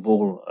condition of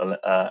all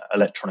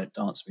electronic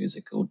dance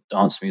music or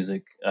dance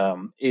music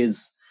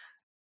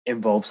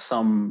involves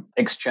some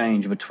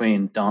exchange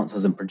between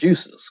dancers and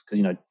producers,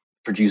 because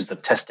producers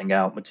are testing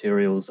out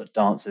materials at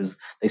dances.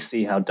 They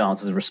see how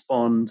dancers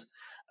respond.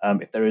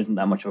 If there isn't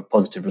that much of a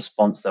positive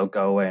response, they'll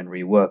go away and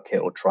rework it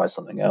or try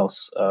something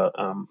else.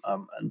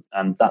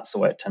 And that's the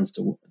way it tends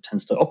to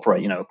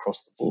operate,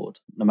 across the board,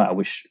 no matter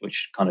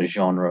which kind of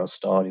genre or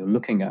style you're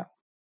looking at.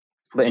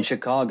 But in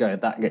Chicago,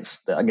 that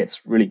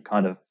gets really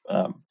kind of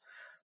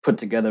put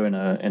together in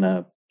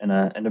a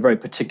very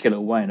particular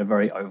way, in a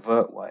very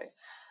overt way.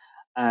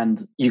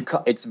 And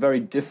it's very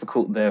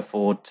difficult,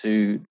 therefore,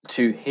 to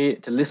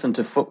listen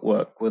to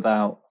footwork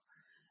without,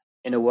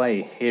 in a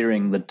way,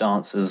 hearing the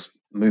dancers'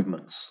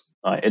 movements.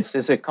 Right?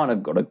 It's a kind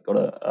of got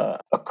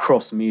a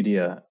cross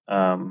media.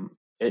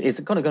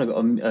 It's kind of got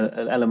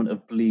an element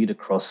of bleed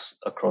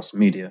across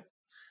media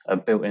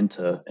built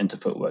into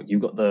footwork.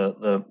 You've got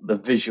the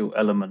visual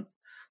element,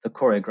 the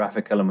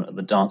choreographic element of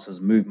the dancers'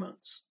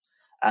 movements,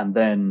 and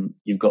then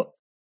you've got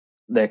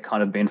they're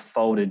kind of being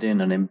folded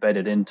in and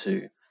embedded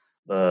into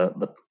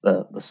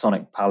the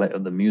sonic palette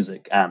of the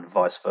music, and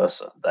vice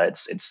versa.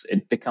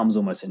 It becomes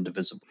almost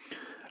indivisible.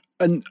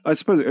 And I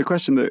suppose a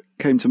question that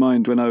came to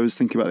mind when I was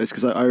thinking about this,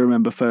 because I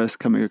remember first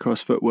coming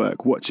across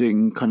footwork,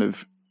 watching kind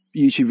of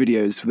YouTube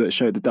videos that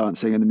showed the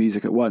dancing and the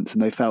music at once,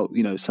 and they felt,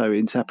 so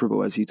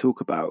inseparable, as you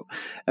talk about.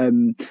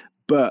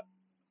 But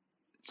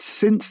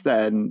since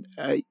then,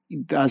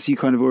 as you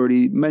kind of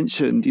already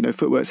mentioned,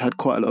 footwork's had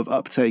quite a lot of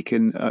uptake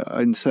in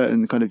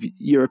certain kind of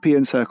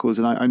European circles,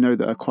 and I know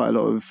that quite a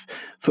lot of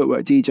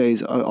footwork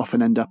DJs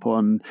often end up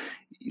on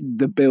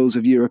the bills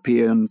of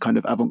European kind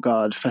of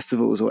avant-garde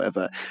festivals or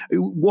whatever.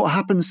 What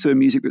happens to a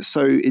music that's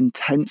so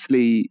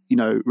intensely,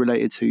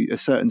 related to a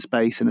certain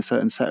space and a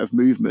certain set of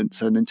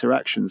movements and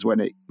interactions when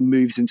it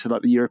moves into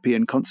like the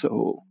European concert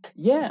hall?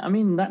 Yeah, I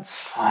mean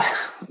that's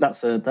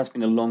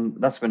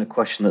been a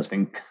question that's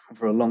been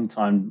for a long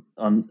time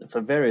for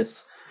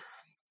various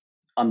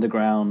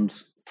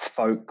underground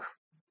folk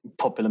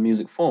popular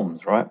music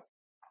forms, right?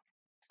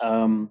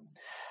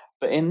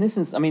 But in this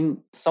instance, I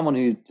mean, someone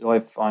who I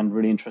find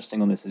really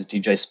interesting on this is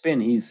DJ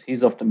Spin. He's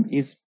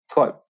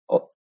quite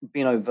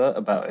been overt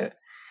about it.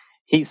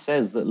 He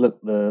says that look,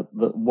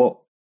 what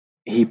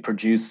he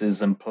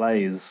produces and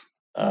plays,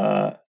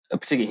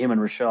 particularly him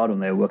and Rashad when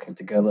they were working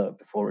together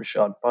before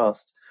Rashad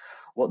passed,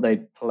 what they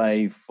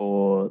play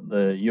for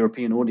the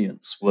European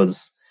audience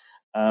was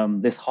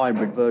this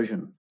hybrid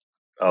version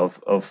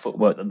of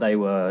footwork that they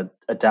were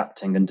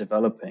adapting and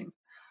developing,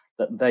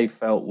 that they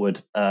felt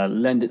would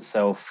lend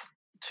itself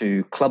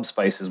to club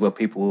spaces where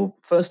people will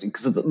firstly,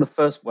 because the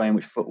first way in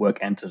which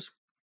footwork entered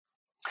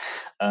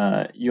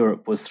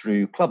Europe was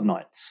through club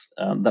nights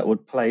that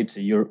would play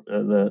to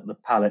the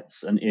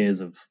palates and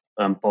ears of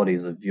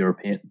bodies of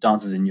European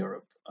dancers in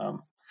Europe,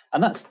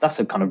 and that's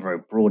a kind of very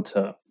broad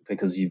term,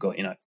 because you've got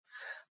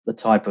the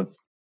type of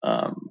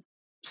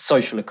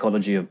social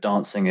ecology of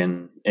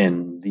dancing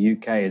in the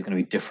UK is going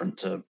to be different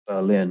to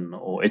Berlin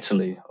or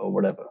Italy or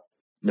whatever,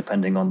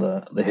 depending on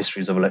the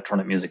histories of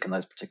electronic music in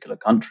those particular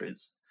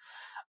countries.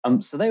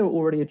 So they were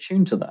already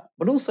attuned to that.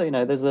 But also,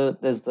 there's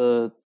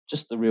the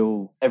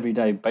real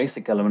everyday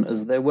basic element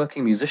as they're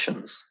working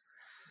musicians,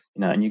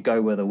 and you go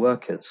where the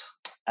work is.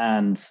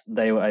 And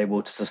they were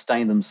able to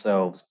sustain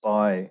themselves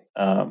by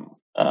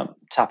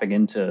tapping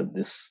into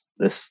this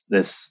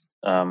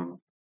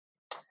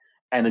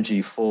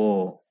energy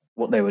for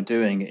what they were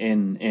doing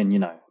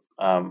in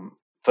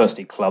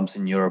firstly clubs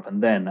in Europe,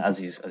 and then as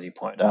you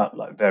pointed out,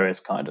 like various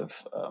kind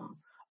of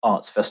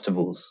arts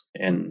festivals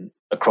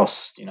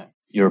across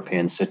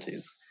European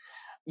cities.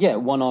 Yeah,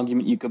 one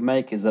argument you could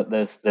make is that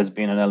there's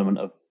been an element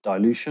of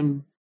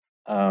dilution.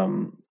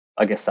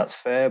 I guess that's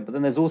fair, but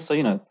then there's also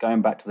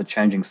going back to the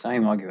changing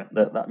same argument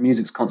that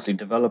music's constantly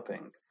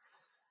developing,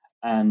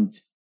 and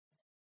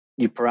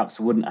you perhaps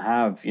wouldn't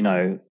have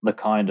the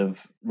kind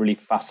of really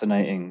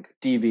fascinating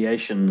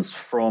deviations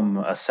from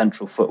a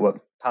central footwork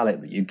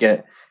palette that you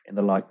get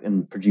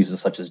in producers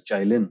such as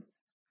Jay Lin.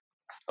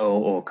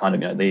 or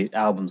kind of the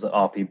albums that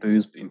RP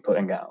Boo's been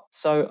putting out.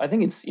 So I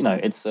think it's I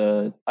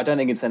don't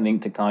think it's anything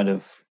to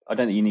I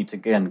don't think you need to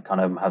again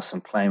kind of have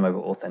some claim over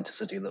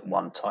authenticity that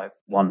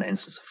one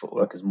instance of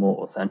footwork is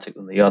more authentic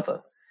than the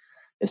other.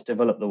 It's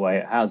developed the way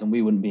it has, and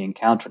we wouldn't be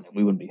encountering it.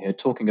 We wouldn't be here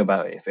talking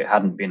about it if it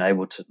hadn't been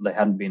able to. They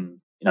hadn't been,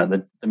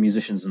 the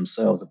musicians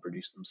themselves, the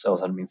producers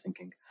themselves, hadn't been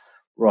thinking,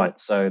 right.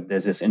 So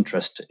there's this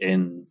interest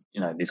in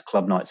these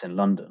club nights in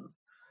London.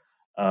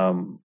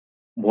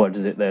 What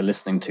is it they're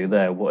listening to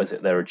there? What is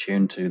it they're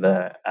attuned to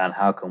there? And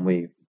how can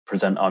we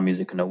present our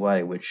music in a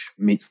way which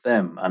meets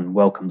them and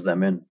welcomes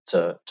them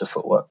into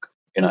footwork?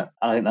 And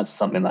I think that's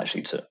something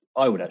that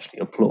I would actually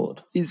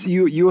applaud.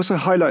 You also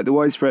highlight the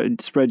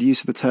widespread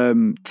use of the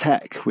term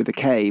tech with a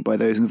K by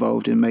those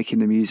involved in making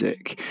the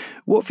music.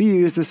 What for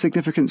you is the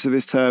significance of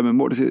this term, and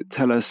what does it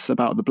tell us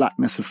about the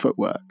blackness of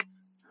footwork?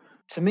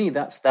 To me,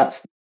 that's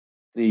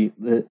the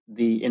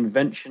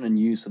invention and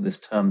use of this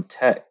term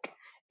tech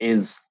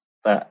is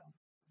that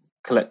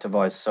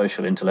collectivized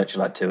social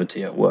intellectual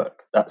activity at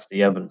work. That's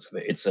the evidence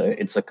of it.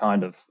 It's a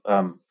kind of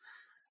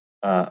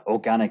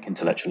organic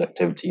intellectual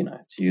activity,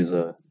 to use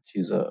a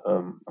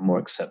more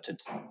accepted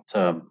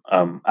term,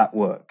 at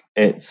work.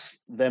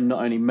 It's them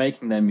not only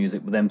making their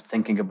music, but them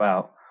thinking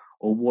about,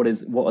 or what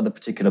are the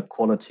particular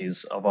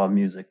qualities of our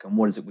music, and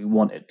what is it we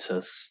want it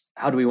to?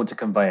 How do we want to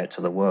convey it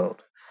to the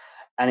world?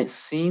 And it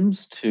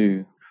seems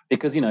to,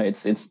 because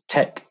it's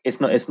tech. It's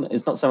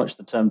not so much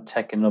the term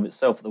tech in and of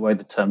itself, the way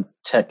the term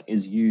tech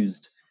is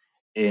used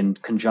in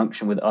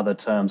conjunction with other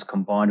terms,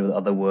 combined with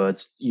other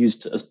words,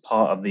 used as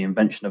part of the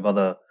invention of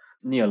other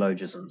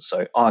neologisms.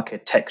 So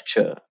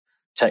architecture,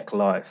 tech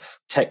life,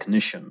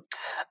 technician,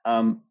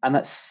 and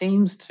that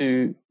seems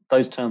to,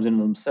 those terms in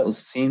themselves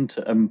seem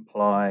to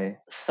imply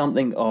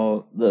something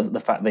of the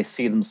fact they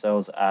see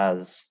themselves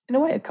as, in a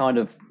way, a kind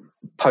of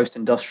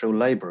post-industrial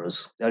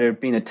labourers. The idea of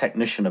being a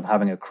technician, of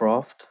having a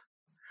craft.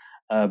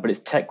 But it's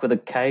tech with a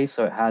K,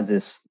 so it has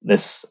this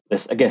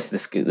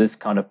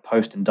kind of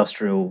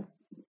post-industrial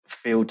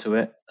feel to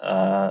it,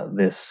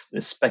 this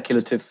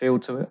speculative feel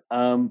to it.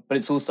 But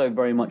it's also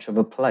very much of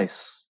a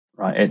place,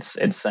 right?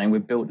 It's saying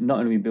not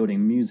only are we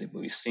building music,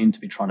 but we seem to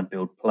be trying to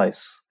build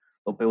place,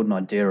 or build an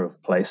idea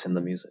of place in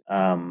the music.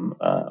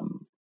 And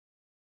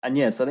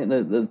yes, I think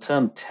the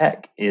term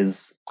tech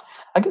is,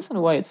 I guess in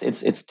a way,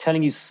 it's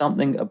telling you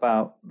something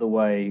about the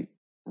way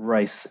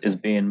race is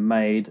being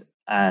made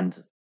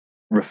and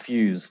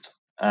refused,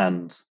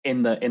 and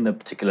in the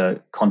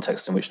particular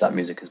context in which that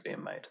music is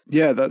being made.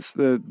 Yeah, that's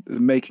the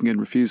making and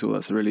refusal.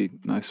 That's a really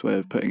nice way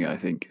of putting it, I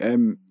think.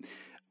 And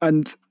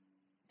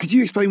could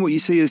you explain what you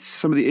see as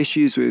some of the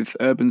issues with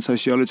urban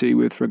sociology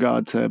with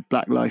regard to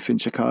Black life in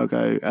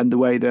Chicago, and the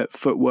way that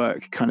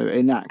footwork kind of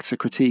enacts a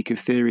critique of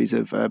theories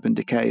of urban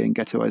decay and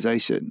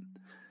ghettoization?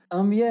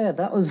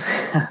 That was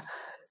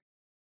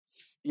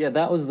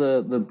that was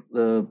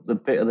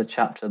the bit of the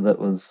chapter that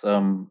was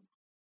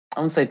I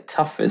wouldn't say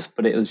toughest,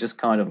 but it was just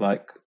kind of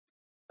like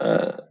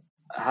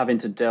having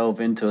to delve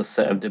into a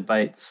set of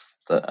debates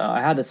that I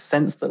had a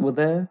sense that were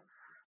there,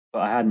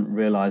 but I hadn't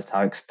realized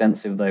how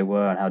extensive they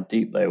were and how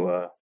deep they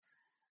were.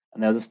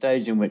 And there was a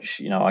stage in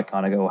which, I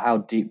kind of go, well, how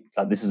deep,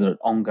 like this is an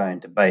ongoing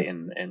debate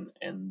in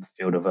the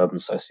field of urban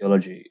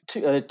sociology.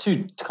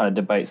 Two kind of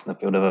debates in the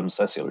field of urban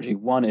sociology.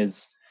 One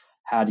is,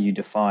 how do you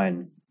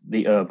define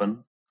the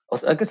urban?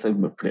 I guess I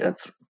would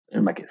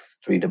make it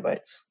three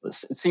debates. It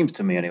seems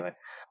to me anyway.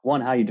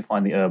 One, how you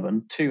define the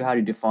urban. Two, how do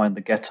you define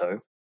the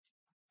ghetto?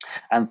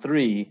 And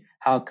three,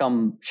 how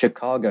come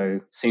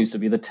Chicago seems to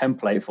be the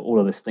template for all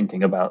of this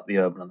thinking about the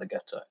urban and the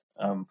ghetto,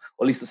 or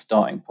at least the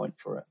starting point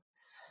for it.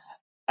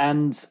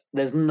 And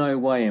there's no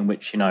way in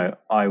which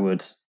I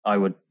would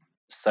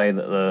say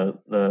that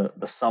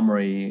the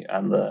summary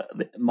and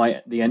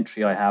the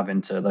entry I have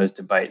into those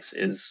debates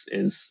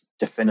is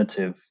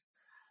definitive.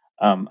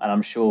 And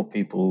I'm sure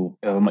people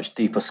who have a much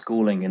deeper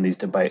schooling in these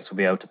debates will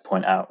be able to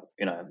point out,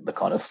 the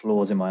kind of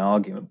flaws in my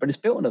argument. But it's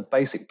built on a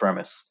basic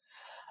premise.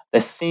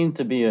 There seemed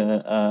to be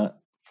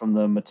from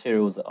the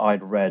materials that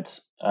I'd read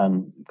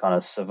and kind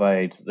of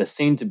surveyed, there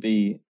seemed to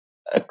be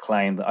a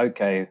claim that,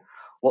 okay,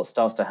 what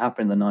starts to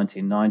happen in the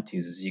 1990s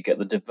is you get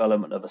the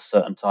development of a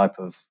certain type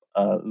of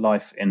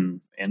life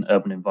in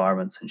urban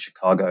environments in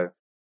Chicago,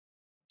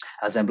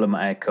 as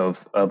emblematic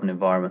of urban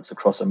environments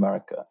across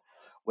America,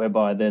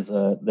 whereby there's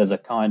a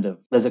kind of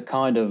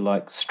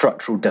like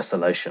structural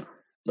desolation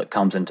that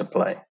comes into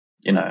play,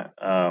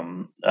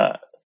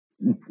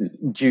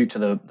 due to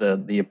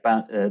the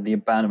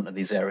abandonment of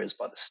these areas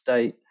by the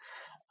state,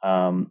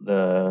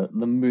 the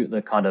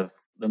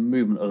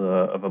movement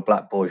of a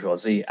black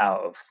bourgeoisie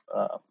out of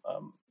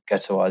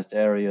ghettoized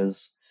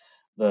areas,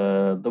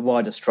 the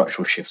wider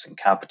structural shifts in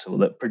capital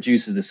that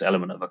produces this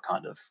element of a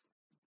kind of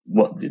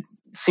what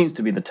seems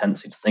to be the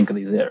tendency to think of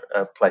these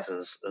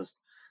places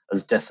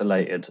as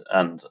desolated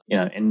and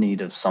in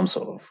need of some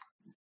sort of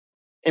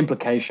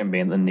implication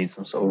being that they need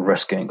some sort of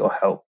rescuing or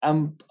help.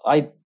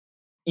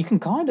 You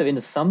can kind of,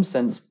 in some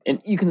sense,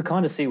 you can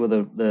kind of see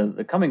where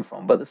they're coming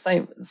from, but at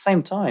the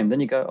same time, then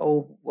you go,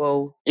 oh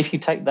well, if you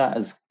take that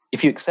as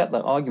if you accept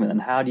that argument, then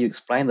how do you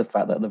explain the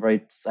fact that at the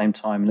very same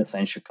time, let's say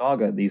in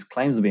Chicago, these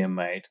claims are being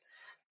made,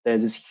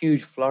 there's this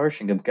huge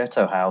flourishing of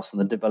ghetto house and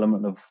the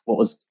development of what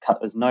was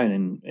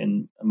known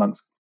in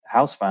amongst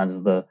house fans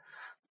as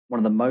one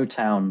of the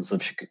Motowns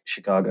of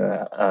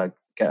Chicago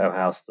ghetto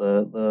house,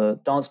 the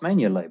Dance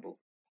Mania label.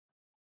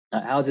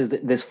 Now, how is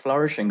this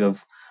flourishing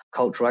of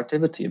cultural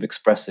activity, of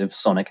expressive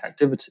sonic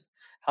activity?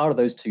 How do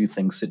those two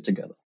things sit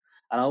together?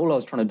 And all I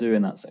was trying to do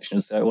in that section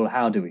is say, well,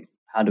 how do we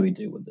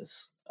deal with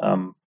this?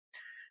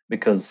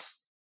 Because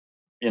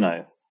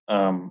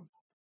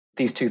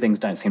these two things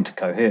don't seem to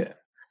cohere.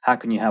 How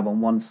can you have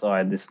on one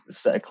side this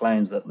set of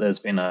claims that there's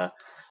been a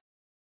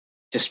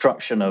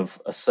destruction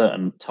of a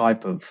certain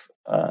type of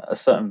a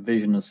certain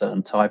vision, a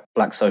certain type of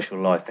black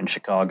social life in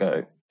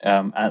Chicago,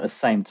 and at the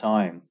same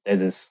time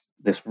there's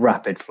this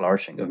rapid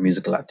flourishing of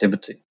musical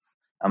activity?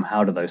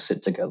 How do those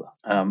sit together?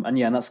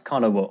 And that's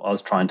kind of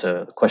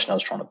the question I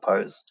was trying to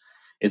pose,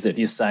 is that if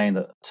you're saying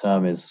that the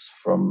term is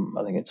from,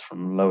 I think it's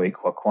from Loic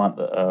Wacquant,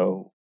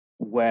 that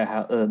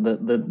warehouse,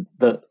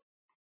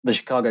 the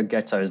Chicago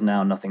ghetto is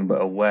now nothing but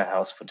a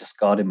warehouse for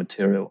discarded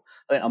material.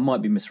 I think I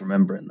might be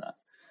misremembering that.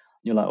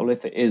 You're like, well,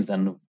 if it is,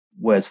 then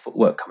where's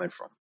footwork coming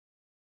from?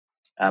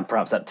 And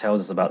perhaps that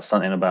tells us about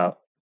something about,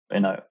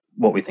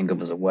 what we think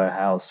of as a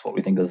warehouse, what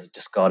we think of as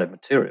discarded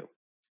material.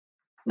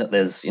 That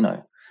there's,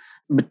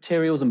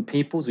 materials and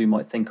peoples we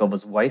might think of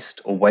as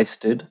waste or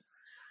wasted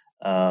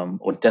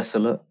or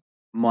desolate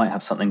might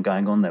have something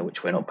going on there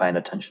which we're not paying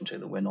attention to,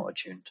 that we're not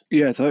attuned to.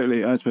 Yeah,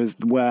 totally. I suppose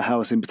the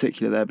warehouse in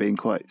particular there being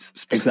quite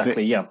specific.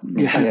 Exactly,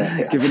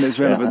 yeah. Given its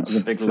relevance. That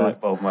was a big light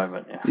bulb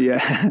moment,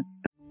 Yeah.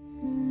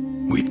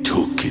 We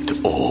took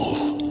it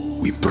all.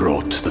 We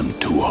brought them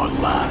to our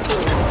land.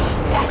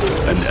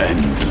 An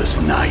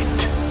endless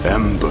night,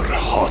 ember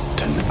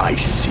hot and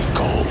icy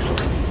cold.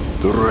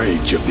 The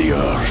rage of the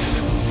earth.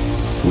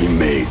 We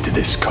made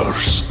this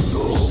curse.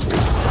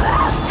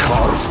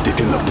 Carved it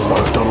in the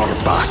blood on our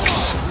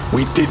backs.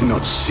 We did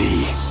not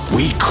see.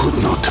 We could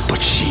not,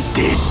 but she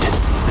did.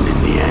 And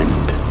in the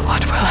end...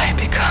 What will I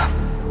become?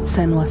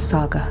 Senua's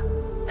Saga.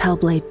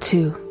 Hellblade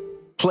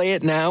 2. Play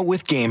it now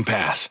with Game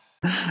Pass.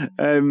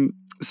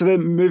 So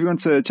then moving on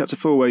to chapter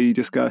 4, where you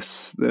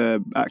discuss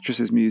the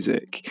actress's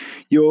music,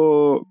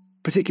 you're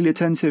particularly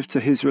attentive to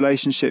his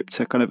relationship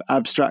to kind of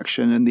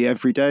abstraction and the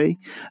everyday,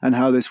 and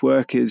how this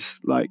work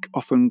is like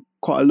often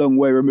quite a long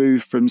way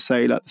removed from,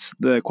 say, like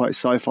the quite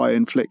sci-fi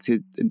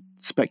inflicted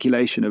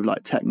speculation of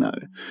like techno.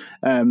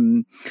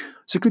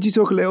 So could you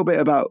talk a little bit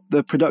about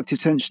the productive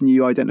tension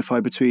you identify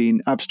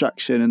between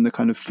abstraction and the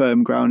kind of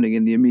firm grounding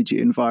in the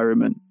immediate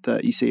environment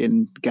that you see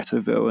in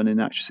Ghettoville and in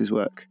Actress's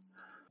work?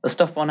 The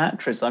stuff on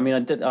Actress, I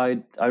mean,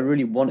 I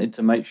really wanted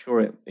to make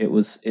sure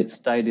it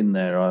stayed in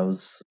there. I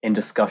was in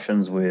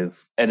discussions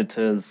with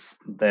editors.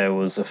 There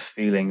was a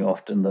feeling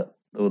often that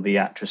the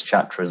Actress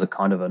chapter is a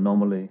kind of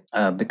anomaly,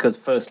 because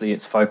firstly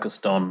it's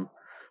focused on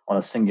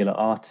a singular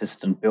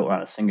artist and built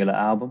around a singular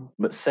album,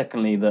 but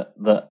secondly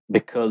that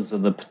because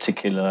of the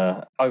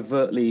particular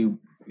overtly,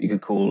 you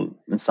could call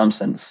in some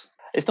sense,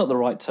 it's not the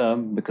right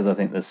term because I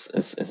think this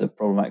is a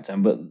problematic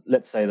term, but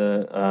let's say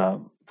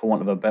for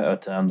want of a better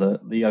term,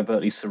 the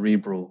overtly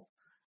cerebral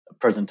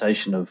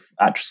presentation of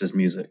Actress's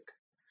music,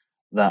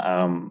 that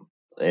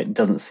it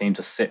doesn't seem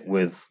to sit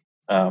with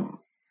the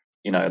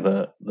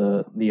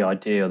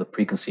idea or the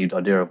preconceived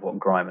idea of what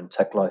grime and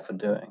tech life are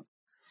doing.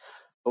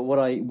 But what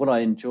I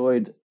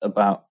enjoyed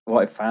about,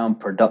 what I found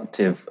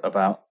productive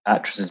about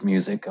Actress's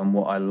music and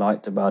what I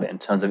liked about it in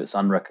terms of its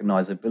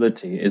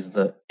unrecognizability is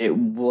that he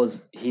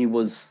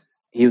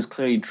was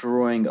clearly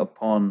drawing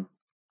upon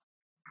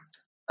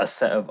a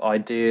set of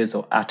ideas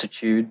or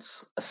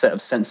attitudes, a set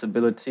of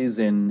sensibilities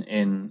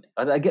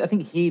I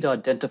think he'd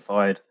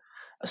identified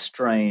a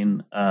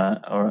strain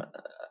or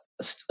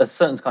a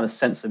certain kind of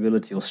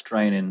sensibility or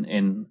strain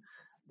in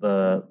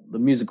the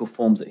musical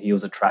forms that he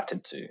was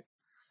attracted to.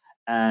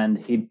 And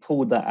he'd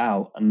pulled that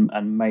out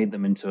and made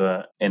them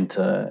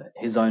into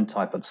his own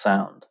type of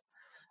sound.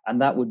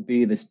 And that would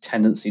be this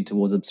tendency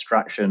towards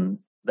abstraction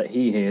that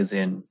he hears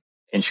in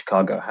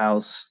Chicago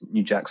House,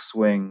 New Jack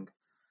Swing,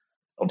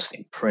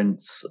 obviously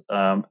Prince,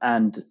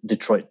 and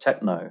Detroit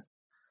techno.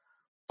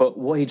 But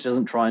what he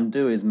doesn't try and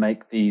do is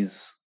make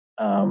these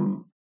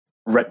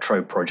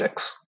retro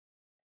projects,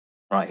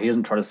 right? He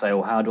doesn't try to say,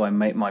 how do I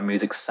make my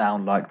music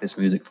sound like this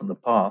music from the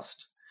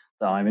past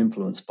that I'm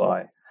influenced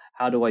by?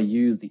 How do I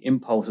use the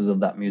impulses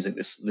of that music,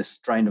 this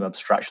strain of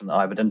abstraction that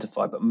I've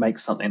identified, but make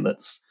something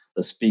that's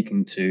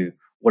speaking to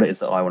what it is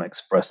that I want to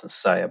express and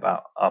say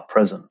about our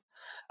present?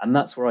 And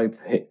that's where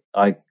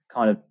I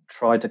kind of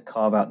tried to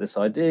carve out this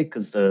idea,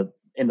 because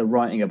in the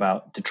writing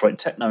about Detroit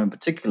techno in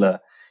particular,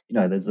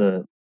 there's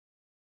the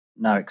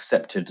now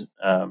accepted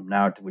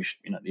narrative which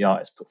the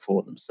artists put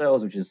forward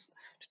themselves, which is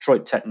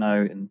Detroit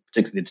techno, and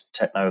particularly the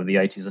techno of the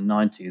 80s and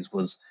 90s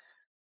was,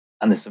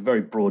 and this is a very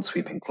broad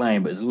sweeping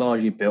claim, but it's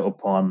largely built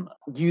upon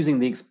using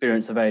the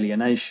experience of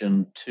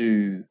alienation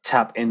to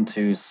tap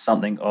into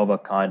something of a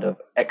kind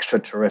of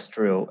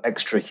extraterrestrial,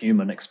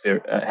 extra-human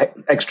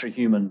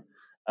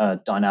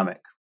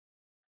dynamic.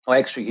 or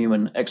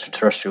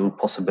extraterrestrial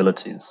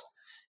possibilities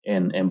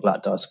in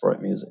black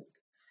diasporic music.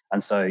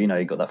 And so,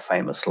 you got that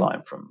famous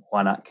line from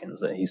Juan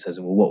Atkins that he says,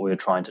 well, what we're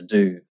trying to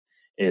do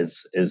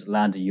is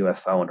land a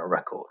UFO on a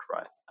record,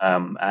 right?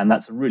 And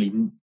that's a really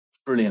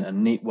brilliant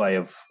and neat way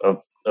of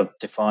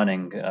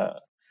defining the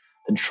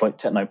Detroit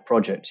Techno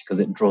Project, because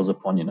it draws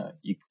upon,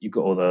 you've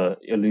got all the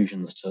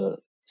allusions to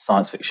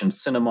science fiction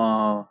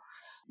cinema,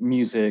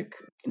 music,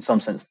 in some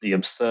sense the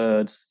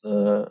absurd,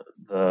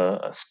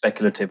 the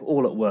speculative,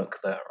 all at work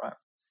there, right?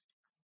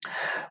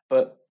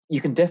 But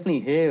you can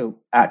definitely hear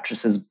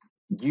actresses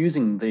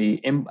using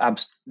the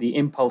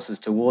impulses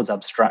towards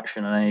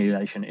abstraction and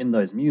alienation in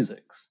those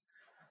musics,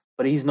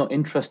 but he's not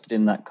interested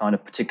in that kind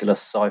of particular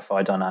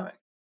sci-fi dynamic.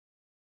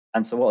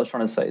 And so what I was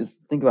trying to say is,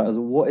 think about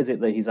what is it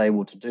that he's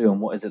able to do,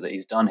 and what is it that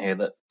he's done here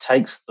that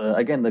takes the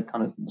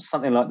kind of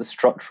something like the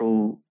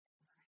structural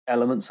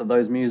elements of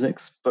those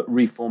musics, but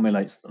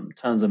reformulates them,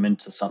 turns them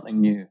into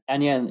something new.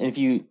 And yeah, and if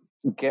you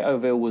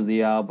Ghettoville was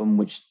the album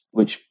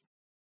which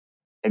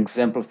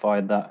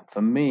exemplified that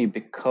for me,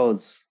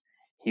 because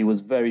he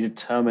was very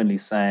determinedly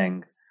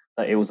saying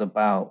that it was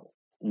about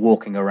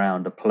walking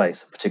around a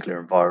place, a particular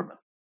environment,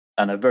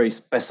 and a very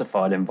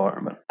specified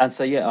environment. And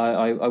so, yeah,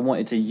 I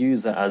wanted to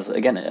use that as,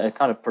 again, a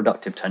kind of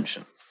productive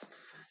tension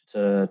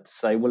to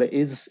say, well, it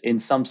is, in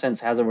some sense,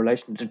 has a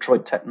relation to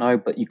Detroit techno,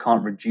 but you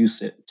can't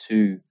reduce it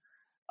to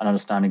an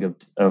understanding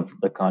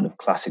of the kind of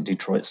classic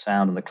Detroit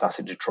sound and the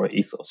classic Detroit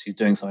ethos. He's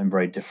doing something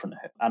very different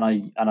here. And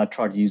I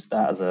tried to use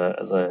that as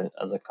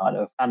a kind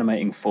of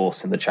animating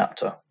force in the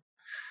chapter,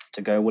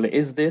 to go, well, it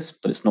is this,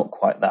 but it's not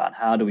quite that. And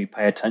how do we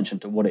pay attention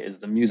to what it is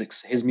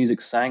his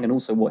music's saying, and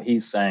also what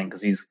he's saying,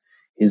 because he's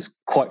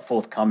quite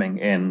forthcoming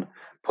in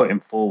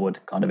putting forward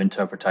kind of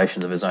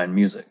interpretations of his own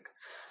music.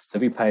 So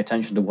if we pay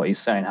attention to what he's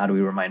saying, how do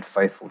we remain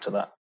faithful to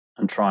that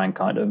and try and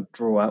kind of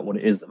draw out what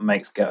it is that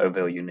makes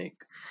Ghettoville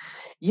unique?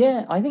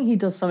 Yeah, I think he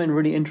does something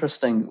really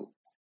interesting.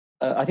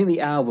 I think the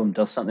album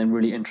does something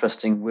really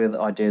interesting with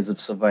ideas of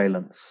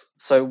surveillance.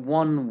 So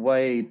one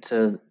way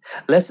to,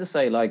 let's just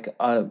say,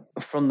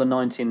 from the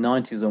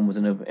 1990s onwards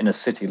in a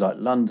city like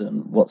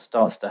London, what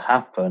starts to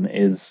happen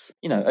is,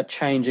 a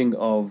changing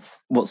of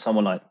what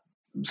someone like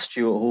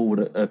Stuart Hall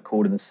would have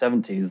called in the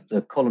 70s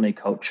the colony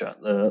culture,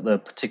 the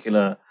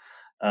particular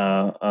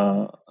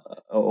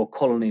or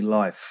colony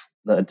life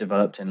that had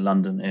developed in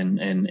London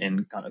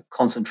in kind of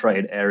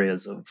concentrated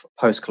areas of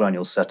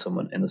post-colonial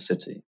settlement in the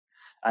city.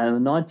 And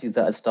in the 90s,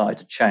 that had started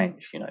to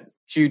change,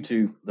 due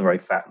to the very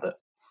fact that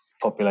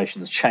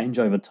populations change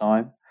over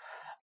time,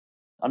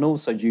 and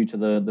also due to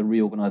the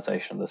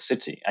reorganization of the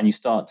city. And you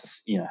start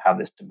to, have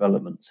this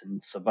developments in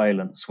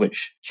surveillance,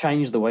 which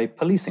change the way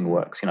policing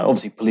works.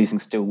 Obviously policing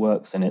still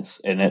works in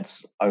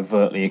its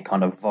overtly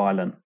kind of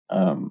violent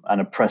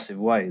and oppressive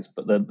ways,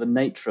 but the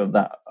nature of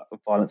that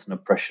violence and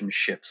oppression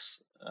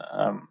shifts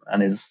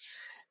and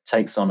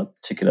takes on a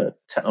particular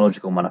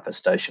technological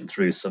manifestation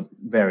through some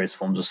various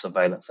forms of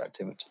surveillance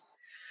activity.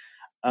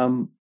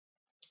 And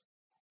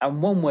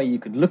one way you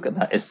could look at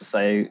that is to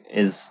say,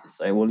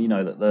 well,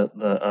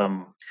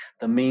 that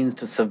the means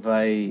to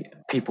survey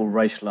people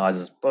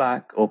racialized as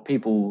black, or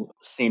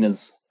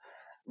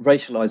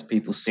racialized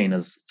people seen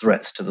as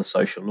threats to the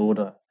social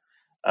order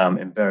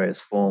in various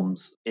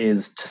forms,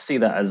 is to see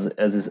that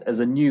as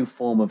a new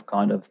form of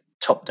kind of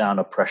top-down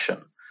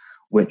oppression,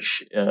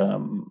 which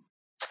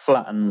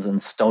flattens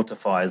and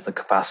stultifies the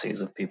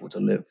capacities of people to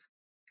live.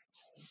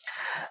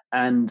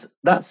 And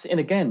that's, and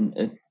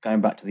again,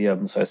 going back to the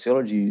urban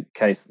sociology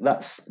case,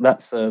 that's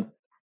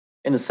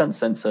in a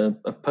sense a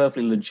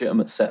perfectly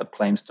legitimate set of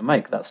claims to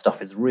make. That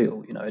stuff is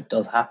real, it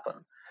does happen.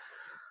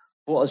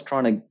 What I was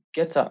trying to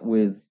get at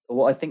with,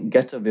 what I think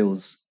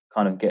Ghettoville's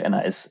kind of getting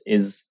at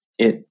is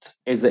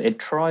that it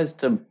tries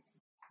to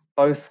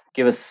both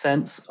give a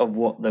sense of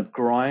what the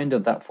grind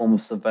of that form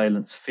of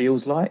surveillance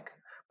feels like,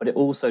 but it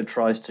also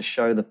tries to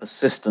show the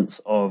persistence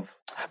of,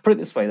 put it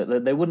this way,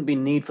 that there wouldn't be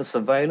need for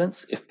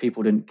surveillance if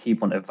people didn't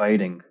keep on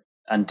evading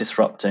and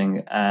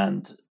disrupting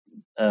and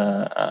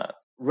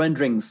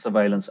rendering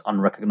surveillance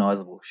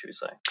unrecognizable, should we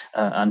say,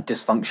 and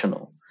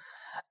dysfunctional.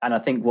 And I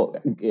think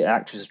what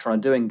actors are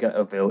trying to do in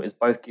Ghettoville is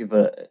both give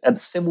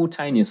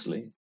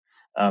simultaneously,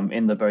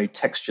 in the very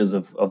textures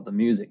of the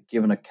music,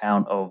 give an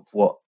account of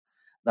what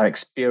their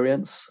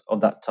experience of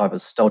that type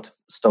of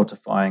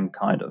stultifying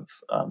kind of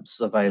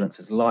surveillance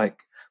is like,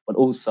 but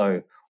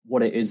also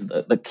what it is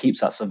that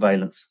keeps that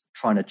surveillance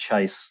trying to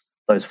chase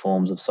those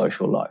forms of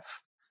social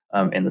life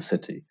in the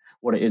city.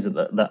 What it is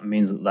that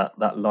means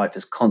that life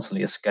is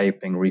constantly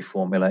escaping,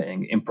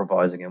 reformulating,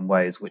 improvising in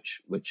ways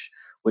which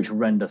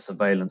render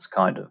surveillance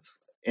kind of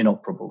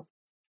inoperable.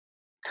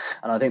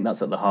 And I think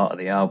that's at the heart of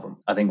the album.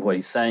 I think what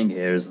he's saying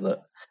here is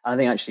that, I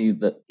think actually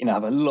that, I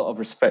have a lot of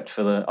respect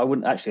for a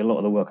lot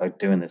of the work I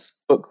do in this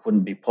book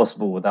wouldn't be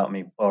possible without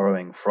me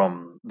borrowing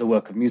from the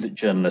work of music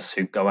journalists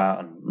who go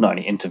out and not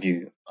only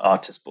interview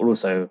artists, but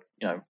also,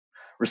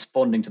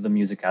 responding to the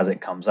music as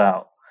it comes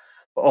out.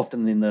 But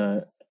often in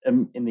the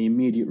in the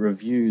immediate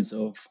reviews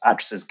of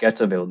Actresses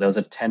Ghettoville, there was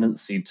a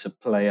tendency to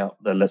play up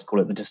the, let's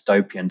call it, the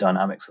dystopian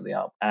dynamics of the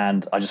album.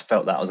 And I just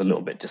felt that was a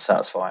little bit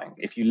dissatisfying.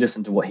 If you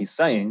listen to what he's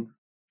saying,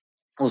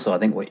 also, I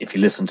think if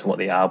you listen to what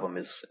the album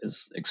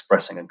is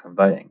expressing and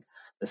conveying,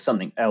 there's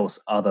something else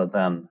other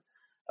than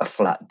a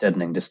flat,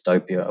 deadening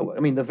dystopia. I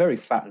mean, the very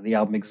fact that the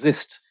album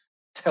exists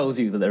tells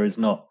you that there is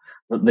not,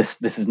 that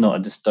this is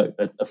not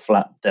a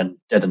flat,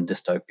 deadened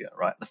dystopia,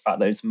 right? The fact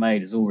that it's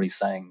made is already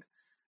saying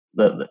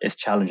that it's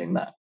challenging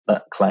that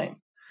claim.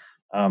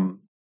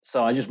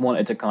 So I just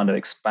wanted to kind of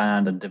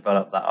expand and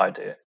develop that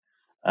idea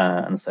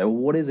and say, well,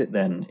 what is it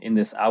then in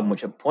this album,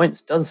 which at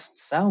points does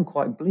sound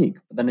quite bleak,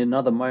 but then in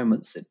other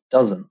moments it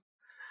doesn't.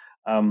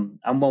 And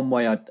one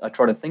way I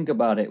try to think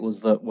about it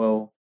was that,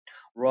 well,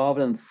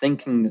 rather than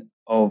thinking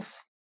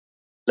of,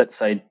 let's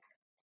say,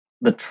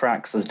 the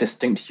tracks as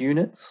distinct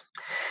units,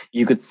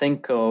 you could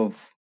think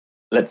of,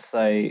 let's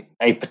say,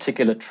 a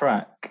particular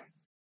track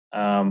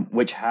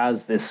which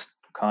has this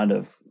kind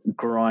of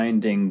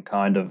grinding,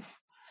 kind of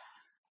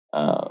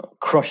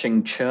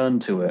crushing churn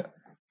to it.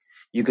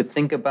 You could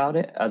think about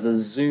it as a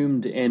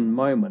zoomed in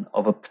moment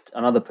of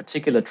another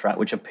particular track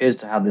which appears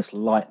to have this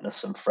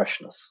lightness and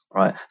freshness,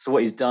 right? So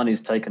what he's done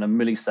is taken a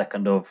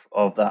millisecond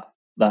of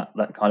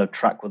that kind of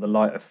track with a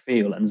lighter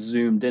feel and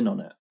zoomed in on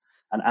it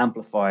and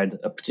amplified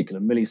a particular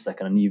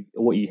millisecond, and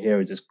what you hear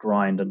is this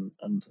grind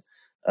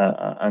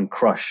and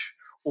crush.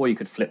 Or you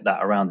could flip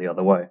that around the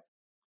other way.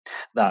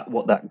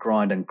 That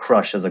grind and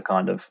crush as a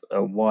kind of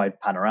a wide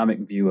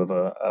panoramic view of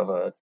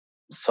a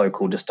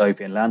so-called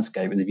dystopian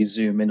landscape is, if you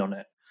zoom in on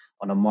it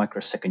on a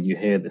microsecond, you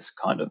hear this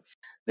kind of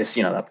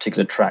that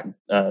particular track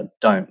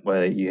Don't,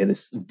 where you hear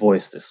this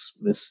voice,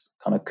 this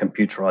kind of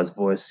computerized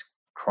voice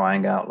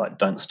crying out like,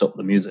 don't stop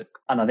the music.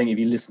 And I think if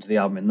you listen to the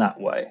album in that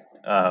way,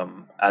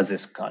 as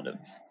this kind of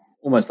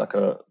almost like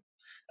a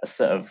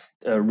set of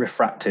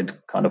refracted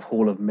kind of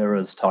hall of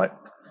mirrors type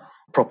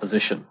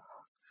proposition,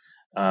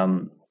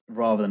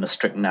 rather than a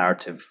strict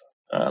narrative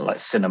like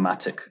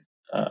cinematic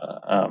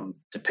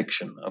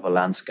depiction of a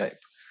landscape,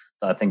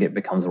 I think it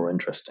becomes more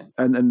interesting.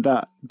 And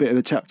that bit of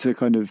the chapter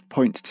kind of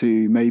points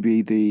to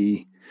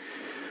maybe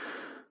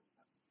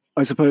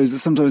I suppose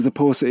sometimes the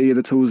paucity of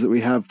the tools that we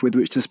have with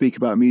which to speak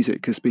about music,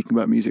 because speaking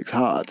about music's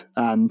hard,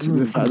 and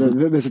the fact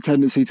that there's a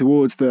tendency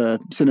towards the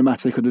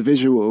cinematic or the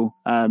visual,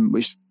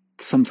 which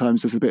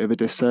sometimes does a bit of a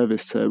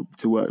disservice to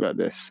work like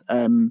this.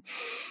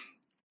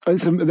 And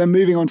so then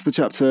moving on to the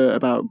chapter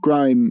about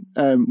grime,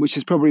 which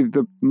is probably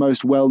the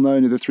most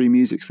well-known of the three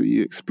musics that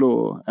you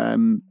explore.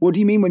 What do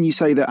you mean when you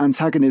say that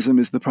antagonism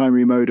is the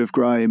primary mode of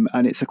grime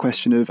and it's a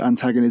question of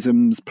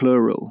antagonisms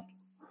plural?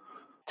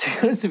 To be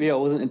honest with you, I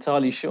wasn't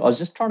entirely sure. I was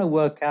just trying to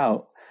work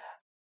out,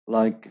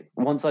 like,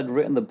 once I'd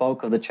written the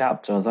bulk of the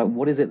chapter, I was like,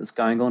 what is it that's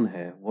going on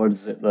here? What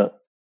is it that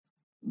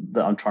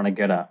I'm trying to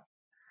get at?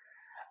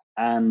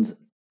 And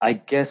I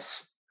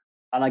guess,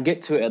 and I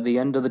get to it at the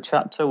end of the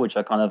chapter, which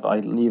I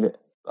leave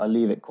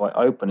it quite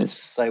open, is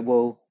to say,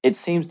 well, it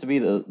seems to be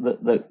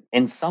that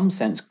in some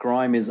sense,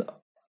 grime is,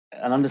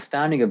 an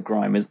understanding of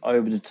grime is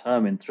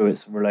overdetermined through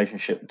its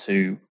relationship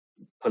to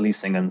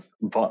policing and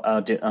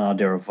an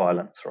idea of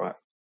violence, right?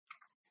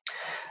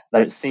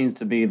 That it seems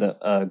to be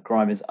that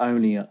grime is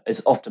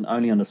often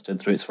only understood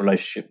through its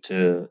relationship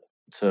to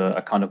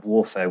a kind of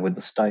warfare with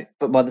the state.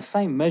 But by the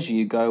same measure,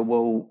 you go,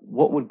 well,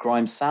 what would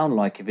grime sound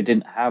like if it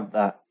didn't have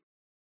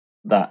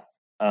that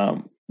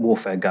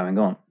warfare going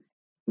on?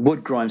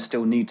 Would grime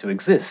still need to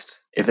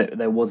exist if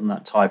there wasn't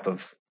that type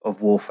of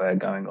warfare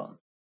going on,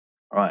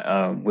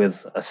 right?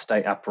 With a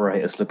state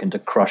apparatus looking to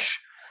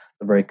crush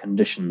the very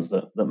conditions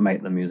that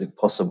make the music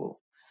possible.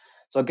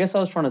 So I guess I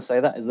was trying to say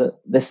that is that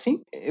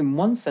in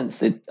one sense,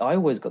 that I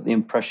always got the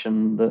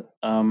impression that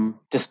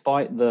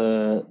despite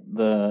the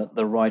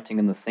writing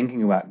and the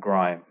thinking about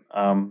grime,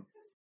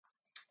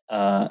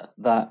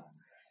 that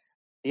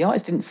the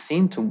artist didn't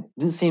seem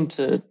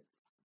to.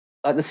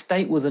 Like, the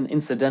state was an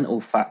incidental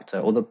factor,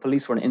 or the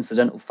police were an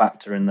incidental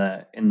factor in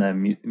their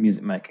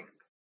music making,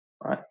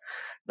 right?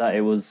 That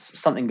it was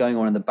something going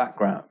on in the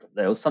background.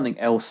 There was something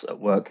else at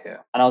work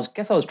here, and I was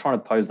trying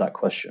to pose that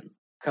question: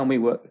 can we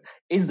work?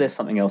 Is there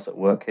something else at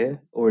work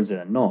here, or is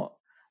there not?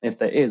 And if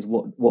there is,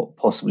 what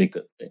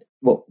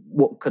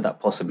could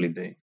that possibly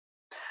be?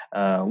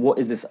 What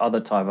is this other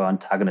type of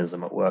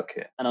antagonism at work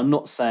here? And I'm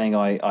not saying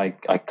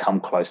I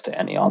come close to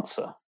any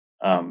answer.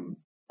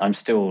 I'm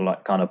still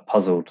like kind of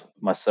puzzled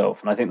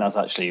myself, and I think that's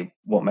actually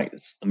what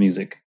makes the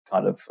music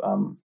kind of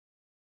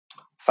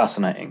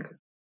fascinating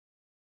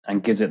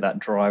and gives it that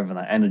drive and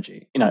that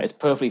energy. You know, it's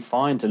perfectly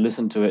fine to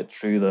listen to it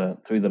through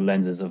the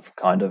lenses of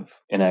kind of,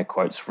 in air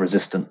quotes,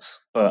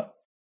 resistance. But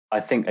I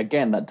think,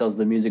 again, that does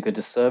the music a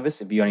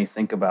disservice if you only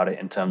think about it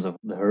in terms of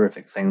the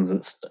horrific things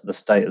that the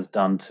state has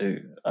done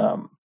to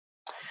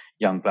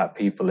young black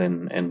people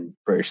in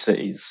British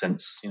cities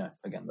since,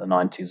 again, the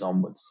 90s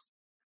onwards.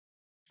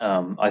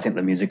 I think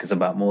the music is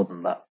about more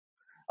than that.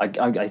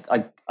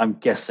 I'm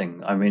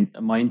guessing. I mean,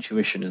 my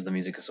intuition is the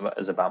music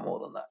is about more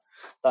than that.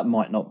 That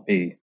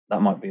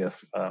might be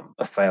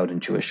a failed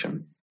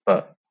intuition,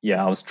 but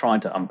I was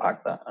trying to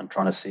unpack that and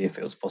trying to see if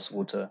it was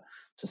possible to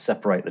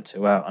separate the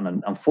two out.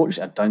 And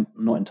unfortunately, I'm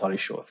not entirely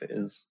sure if it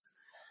is.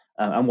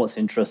 And what's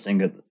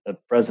interesting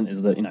at present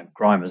is that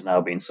grime has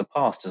now been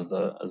surpassed as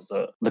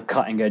the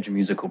cutting edge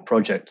musical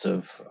project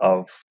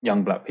of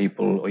young black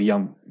people or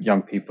young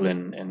people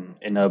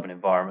in urban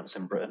environments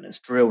in Britain. It's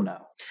drill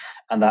now,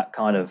 and that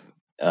kind of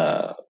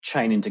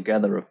chaining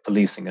together of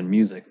policing and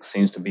music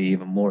seems to be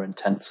even more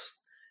intense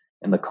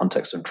in the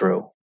context of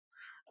drill,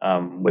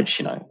 which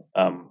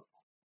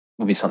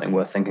would be something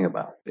worth thinking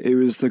about. It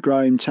was the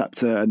grime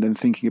chapter and then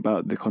thinking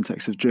about the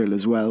context of drill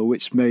as well,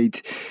 which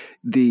made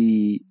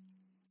the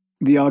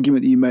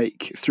argument that you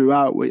make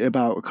throughout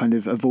about kind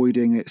of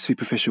avoiding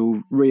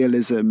superficial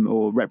realism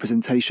or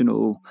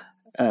representational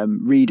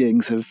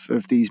readings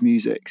of these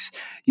musics.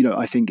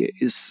 I think it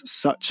is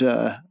such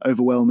a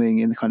overwhelming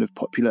in the kind of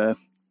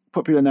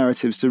popular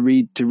narratives to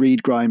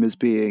read grime as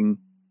being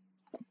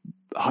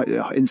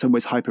in some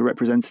ways hyper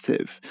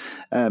representative.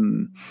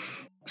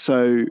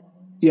 So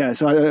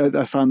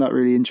I found that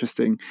really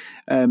interesting.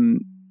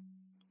 And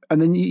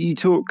then you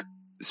talk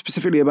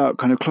specifically about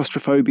kind of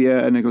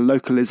claustrophobia and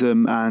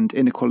localism and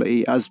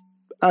inequality as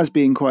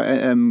being quite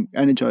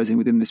energizing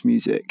within this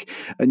music.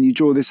 And you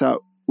draw this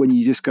out when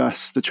you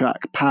discuss the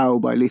track Pow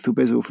by Lethal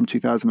Bizzle from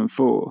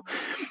 2004.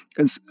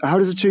 And how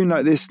does a tune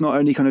like this not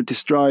only kind of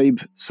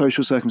describe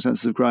social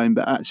circumstances of grime,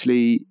 but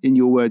actually, in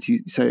your words, you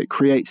say it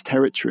creates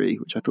territory,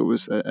 which I thought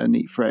was a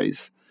neat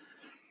phrase.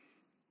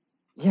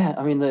 Yeah,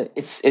 I mean,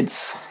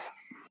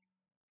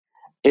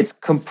 it's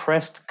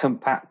compressed,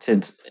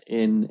 compacted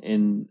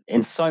in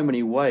so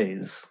many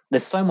ways.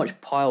 There's so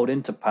much piled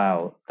into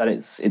Pow that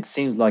it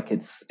seems like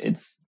it's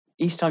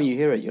each time you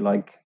hear it, you're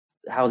like,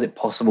 how is it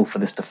possible for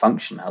this to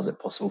function? How is it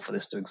possible for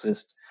this to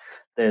exist?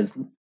 There's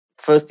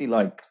firstly,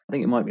 I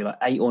think it might be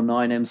 8 or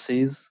 9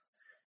 MCs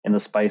in the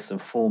space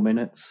of 4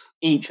 minutes.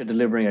 Each are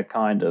delivering a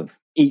kind of,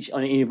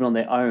 even on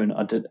their own,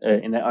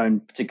 in their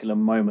own particular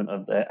moment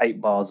of their 8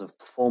 bars of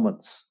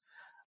performance,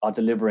 are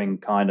delivering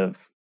kind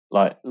of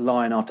like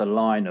line after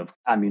line of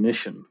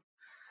ammunition.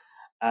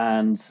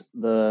 And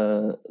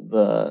the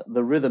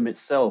rhythm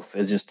itself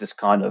is just this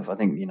kind of, I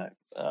think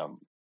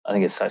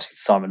it's actually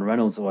Simon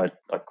Reynolds who I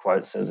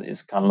quote says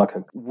it's kind of like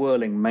a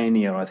whirling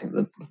mania, I think,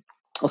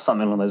 or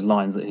something along those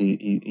lines, that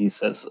he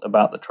says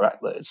about the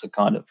track, that it's a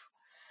kind of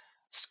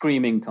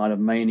screaming kind of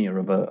mania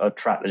of a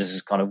track that is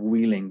just kind of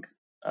wheeling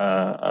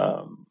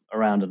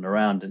around and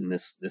around in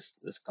this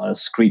kind of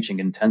screeching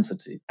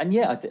intensity. And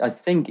I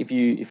think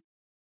if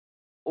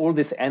all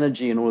this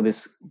energy and all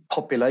this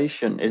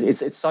population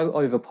it's so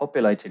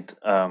overpopulated,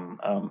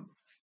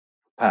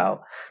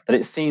 Pow, that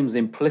it seems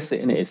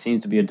implicit in it. It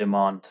seems to be a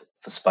demand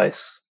for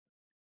space,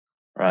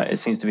 right? It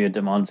seems to be a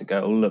demand to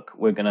go, oh, look,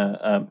 we're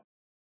gonna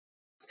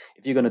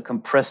if you're going to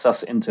compress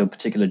us into a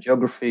particular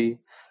geography,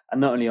 and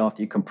not only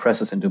after you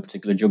compress us into a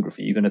particular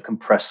geography, you're going to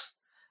compress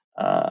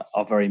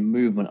our very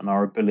movement and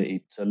our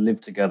ability to live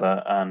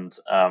together and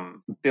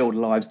build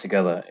lives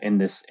together in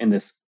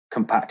this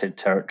compacted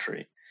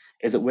territory.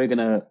 Is that we're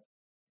gonna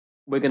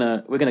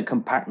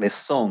compact this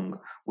song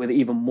with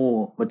even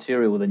more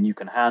material than you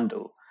can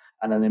handle,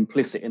 and then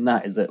implicit in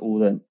that is that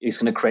it's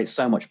going to create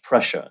so much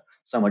pressure,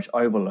 so much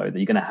overload, that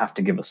you're going to have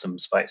to give us some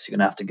space. You're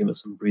going to have to give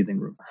us some breathing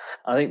room.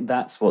 I think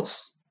that's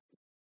what's,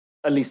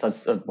 at least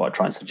that's what I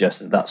try and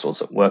suggest, is that's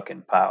what's at work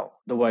in Pow.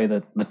 The way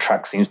that the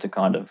track seems to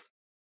kind of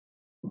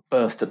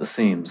burst at the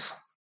seams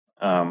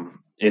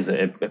is that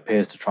it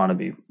appears to try to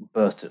be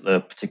burst at the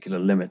particular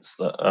limits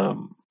that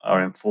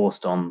are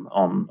enforced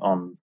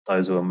on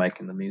those who are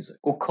making the music.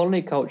 Well,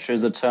 colony culture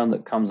is a term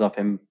that comes up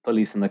in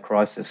Police in the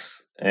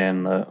Crisis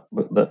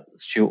that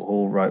Stuart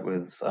Hall wrote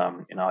with,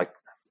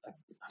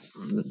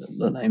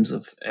 the names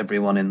of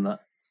everyone in that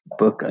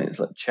book. It's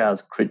like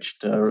Chaz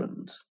Crichter,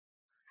 and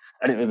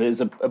it's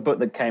a book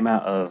that came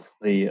out of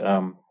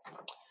an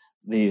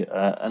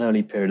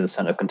early period of the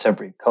Centre of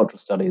Contemporary Cultural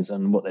Studies,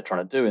 and what they're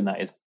trying to do in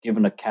that is give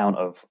an account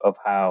of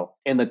how,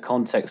 in the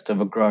context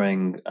of a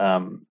growing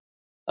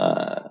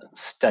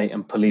state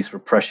and police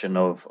repression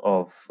of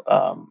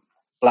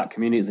black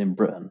communities in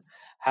Britain,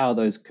 how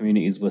those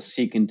communities were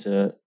seeking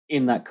to,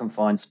 in that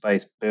confined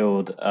space,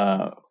 build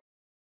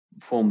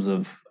forms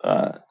of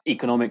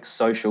economic,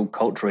 social,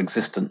 cultural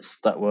existence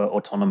that were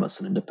autonomous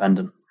and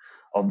independent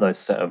of those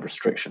set of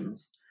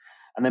restrictions.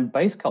 And then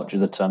base culture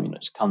is a term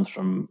which comes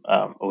from,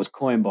 or was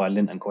coined by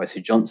Linton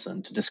Kwesi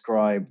Johnson to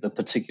describe the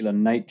particular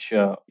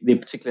nature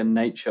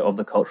of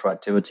the cultural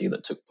activity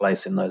that took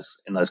place in those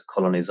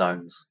colony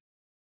zones,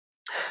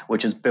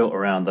 which is built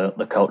around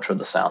the culture of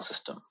the sound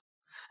system,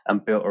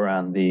 and built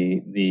around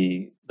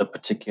the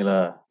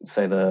particular,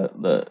 say,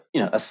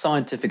 a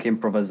scientific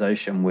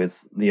improvisation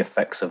with the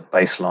effects of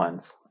bass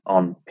lines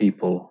on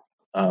people,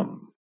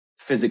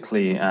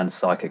 physically and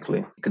psychically,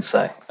 you could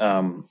say,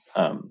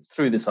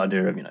 through this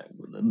idea of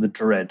the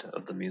dread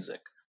of the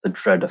music, the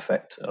dread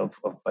effect of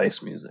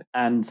bass music.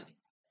 And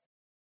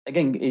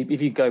again,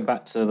 if you go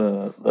back to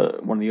the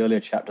one of the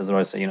earlier chapters where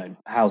I say,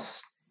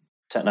 house,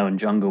 techno, and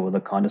jungle were the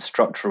kind of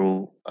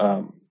structural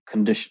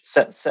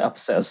set up a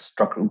set of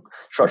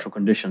structural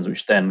conditions,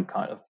 which then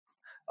kind of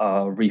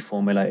are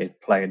reformulated,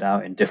 played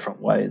out in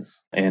different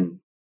ways in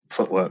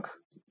footwork,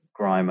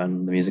 grime,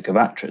 and the music of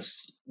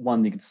Actress.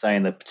 One you could say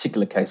in the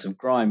particular case of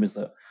grime is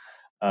that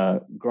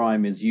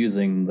grime is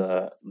using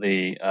the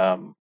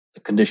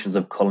conditions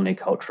of colony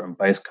culture and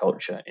base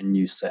culture in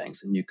new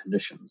settings and new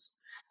conditions,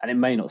 and it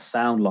may not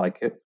sound like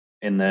it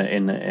in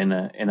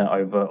an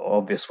overt or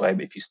obvious way,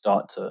 but if you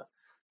start to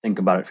think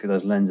about it through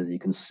those lenses, you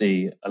can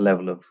see a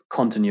level of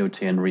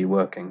continuity and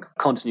reworking,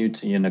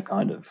 continuity in a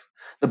kind of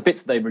the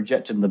bits they've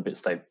rejected and the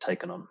bits they've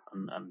taken on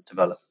and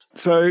developed.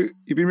 So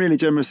you've been really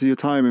generous with your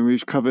time, and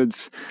we've covered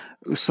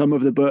some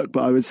of the book,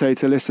 but I would say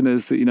to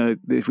listeners that, you know,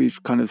 if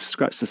we've kind of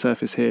scratched the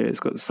surface here, it's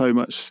got so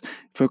much,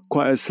 for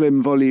quite a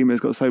slim volume,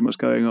 it's got so much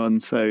going on.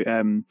 So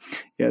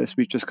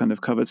we've just kind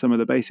of covered some of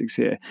the basics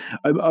here.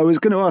 I was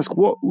going to ask,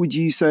 what would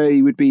you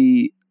say would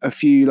be a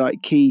few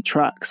like key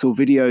tracks or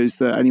videos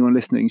that anyone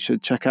listening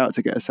should check out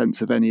to get a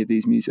sense of any of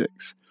these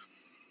musics?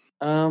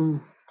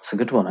 It's a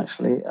good one,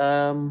 actually.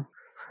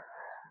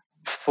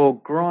 For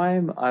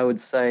grime, I would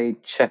say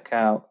check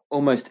out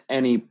almost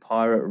any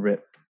pirate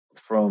rip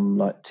from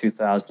like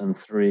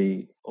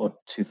 2003 or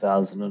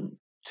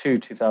 2002,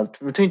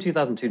 between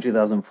 2002 and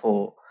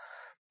 2004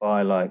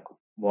 by like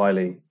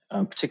Wiley,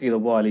 particularly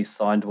the Wiley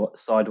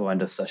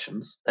Sidewinder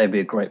sessions. They'd be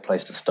a great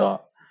place to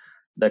start.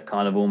 They're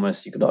kind of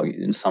almost, you could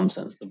argue, in some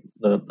sense,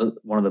 the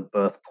one of the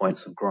birth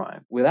points of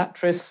grime. With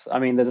Actress, I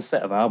mean, there's a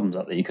set of albums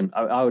out there. You can,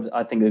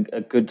 I think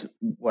a good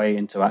way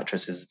into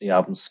Actress is the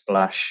album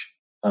Splash,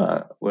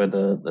 where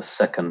the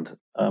second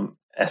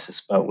S is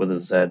spelled with a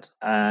Z.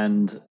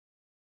 And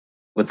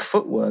with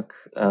Footwork,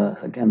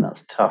 again,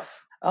 that's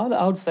tough.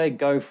 I would say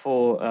go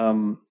for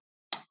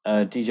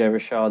DJ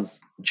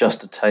Richard's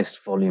Just a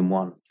Taste Volume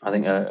 1. I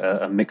think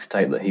a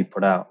mixtape that he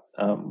put out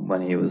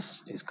when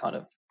he's kind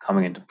of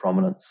coming into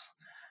prominence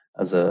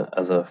as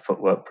a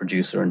footwork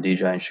producer and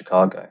DJ in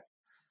Chicago.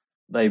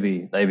 They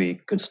be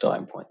good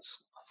starting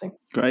points, I think.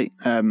 Great.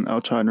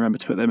 I'll try and remember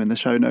to put them in the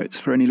show notes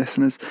for any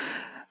listeners.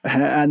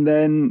 And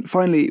then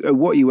finally,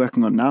 what are you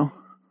working on now?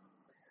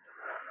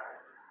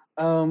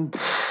 Don't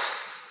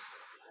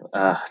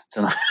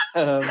know.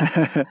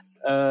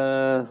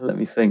 Let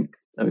me think.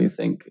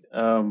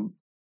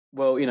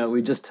 Well, you know,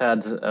 we just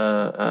had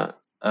a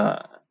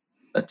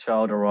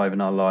child arrive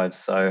in our lives,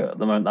 so at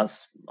the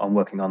moment I'm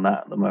working on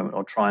that at the moment,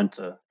 or trying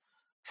to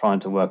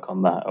work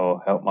on that,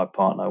 or help my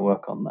partner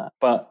work on that.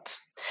 But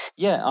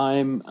yeah,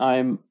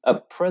 I'm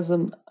at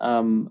present.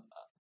 I'm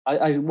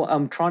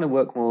trying to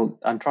work more.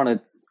 I'm trying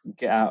to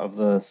get out of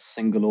the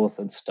single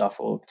authored stuff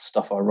or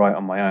stuff I write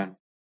on my own.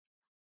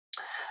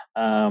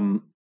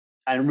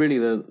 And really,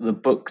 the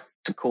book,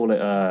 to call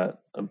it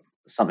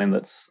something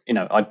that's, you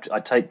know, I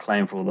take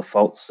claim for all the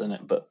faults in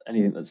it, but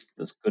anything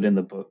that's good in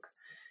the book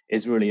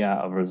is really out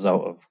of a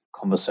result of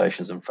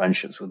conversations and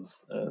friendships with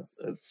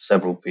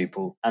several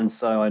people. And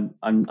so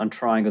I'm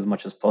trying as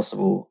much as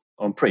possible,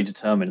 or I'm pretty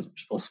determined as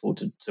much as possible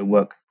to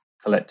work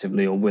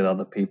collectively or with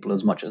other people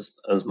as much as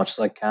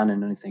I can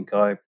in anything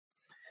I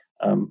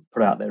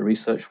put out there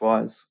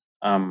research-wise.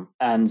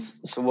 And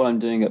so what I'm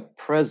doing at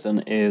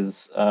present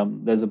is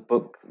there's a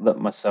book that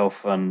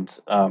myself and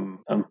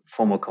a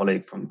former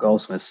colleague from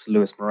Goldsmiths,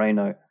 Luis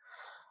Moreno,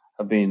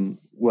 have been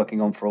working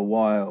on for a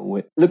while.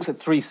 It looks at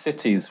three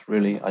cities,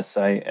 really, I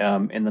say,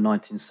 in the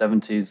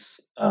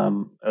 1970s,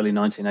 early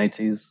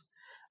 1980s,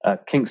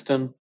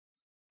 Kingston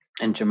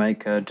in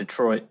Jamaica,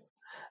 Detroit,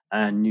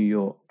 and New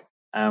York.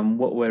 And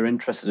what we're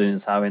interested in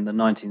is how there's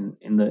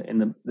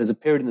a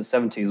period in the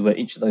 70s where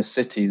each of those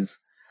cities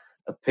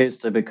appears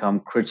to become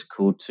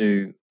critical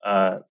to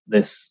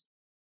this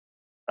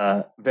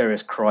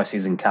various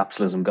crises in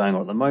capitalism going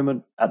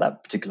on at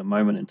that particular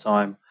moment in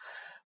time.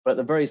 But at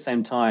the very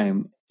same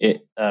time,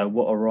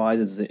 what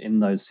arises in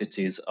those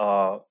cities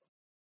are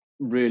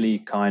really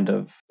kind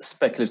of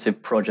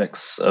speculative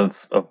projects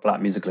of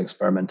black musical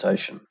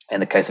experimentation.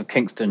 In the case of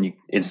Kingston,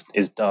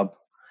 is dub.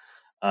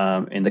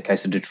 In the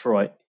case of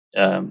Detroit,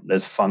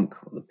 there's funk,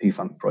 the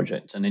P-Funk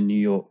project, and in New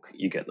York,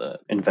 you get the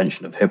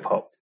invention of hip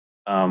hop.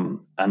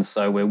 And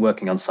so we're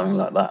working on something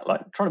like that,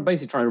 like trying to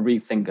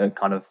rethink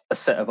a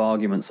set of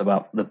arguments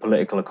about the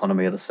political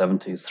economy of the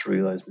 70s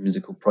through those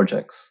musical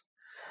projects.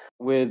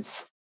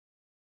 With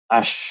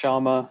Ash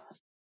Sharma,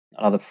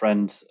 another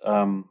friend,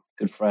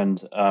 good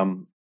friend,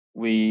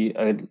 we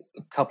a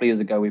couple of years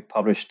ago we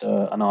published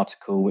an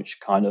article which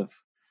kind of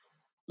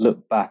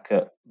looked back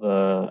at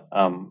the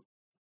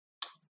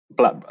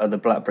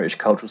Black British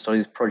Cultural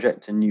Studies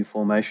project in new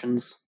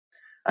formations,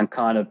 and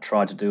kind of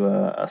tried to do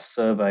a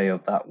survey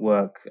of that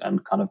work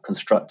and kind of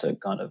construct a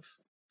kind of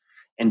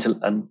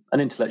an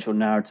intellectual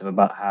narrative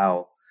about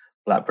how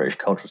Black British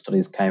Cultural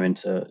Studies came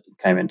into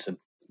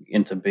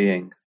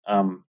being,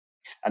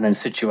 and then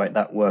situate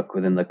that work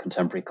within the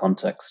contemporary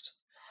context.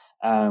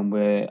 And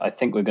I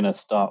think we're going to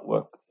start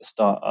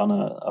on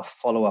a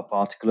follow-up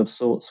article of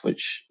sorts,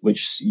 which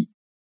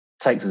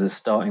takes as a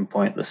starting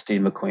point the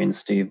Steve McQueen,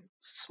 Steve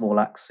Small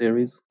Axe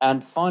series.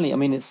 And finally, I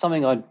mean, it's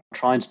something I'm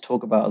trying to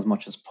talk about as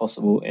much as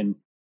possible in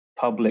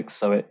public,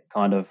 so it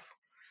kind of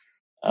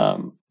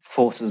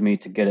forces me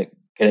to get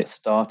it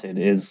started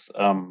is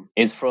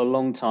for a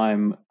long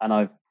time,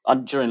 and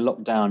during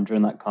lockdown,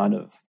 during that kind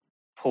of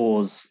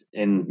pause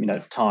in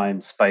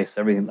time, space,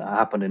 everything that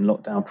happened in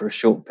lockdown for a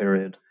short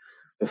period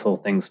before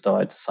things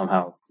started to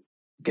somehow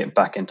get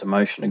back into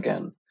motion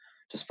again,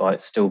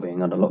 despite still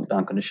being under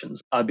lockdown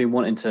conditions. I've been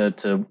wanting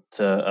to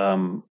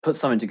put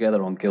something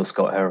together on Gil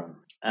Scott-Heron,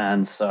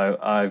 and so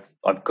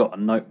I've got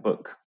a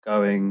notebook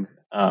going,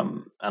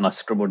 and I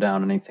scribble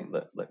down anything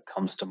that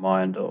comes to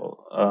mind,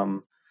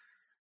 or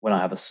when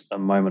I have a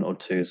moment or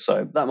two.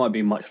 So that might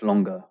be much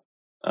longer,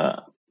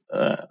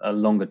 a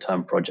longer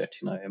term project.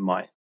 It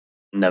might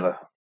never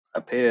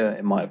appear.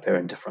 It might appear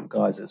in different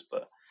guises,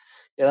 but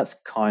yeah, that's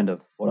kind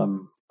of what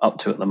I'm up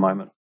to at the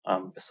moment.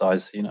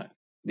 Besides,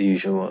 the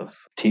usual of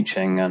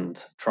teaching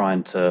and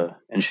trying to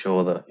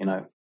ensure that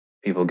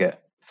people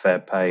get fair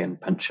pay and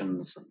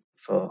pensions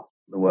for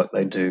the work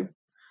they do,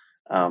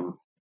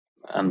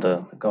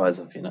 under the guise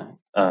of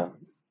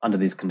under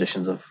these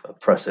conditions of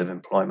oppressive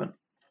employment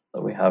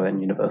that we have in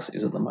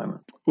universities at the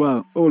moment.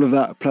 Well, all of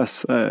that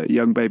plus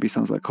young baby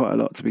sounds like quite a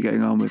lot to be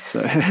getting on with.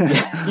 So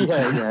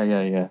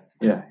yeah.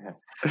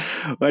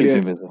 Well, yeah.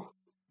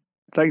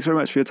 Thanks very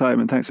much for your time,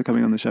 and thanks for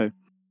coming on the show.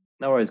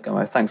 No worries,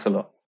 Gamo. Thanks a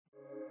lot.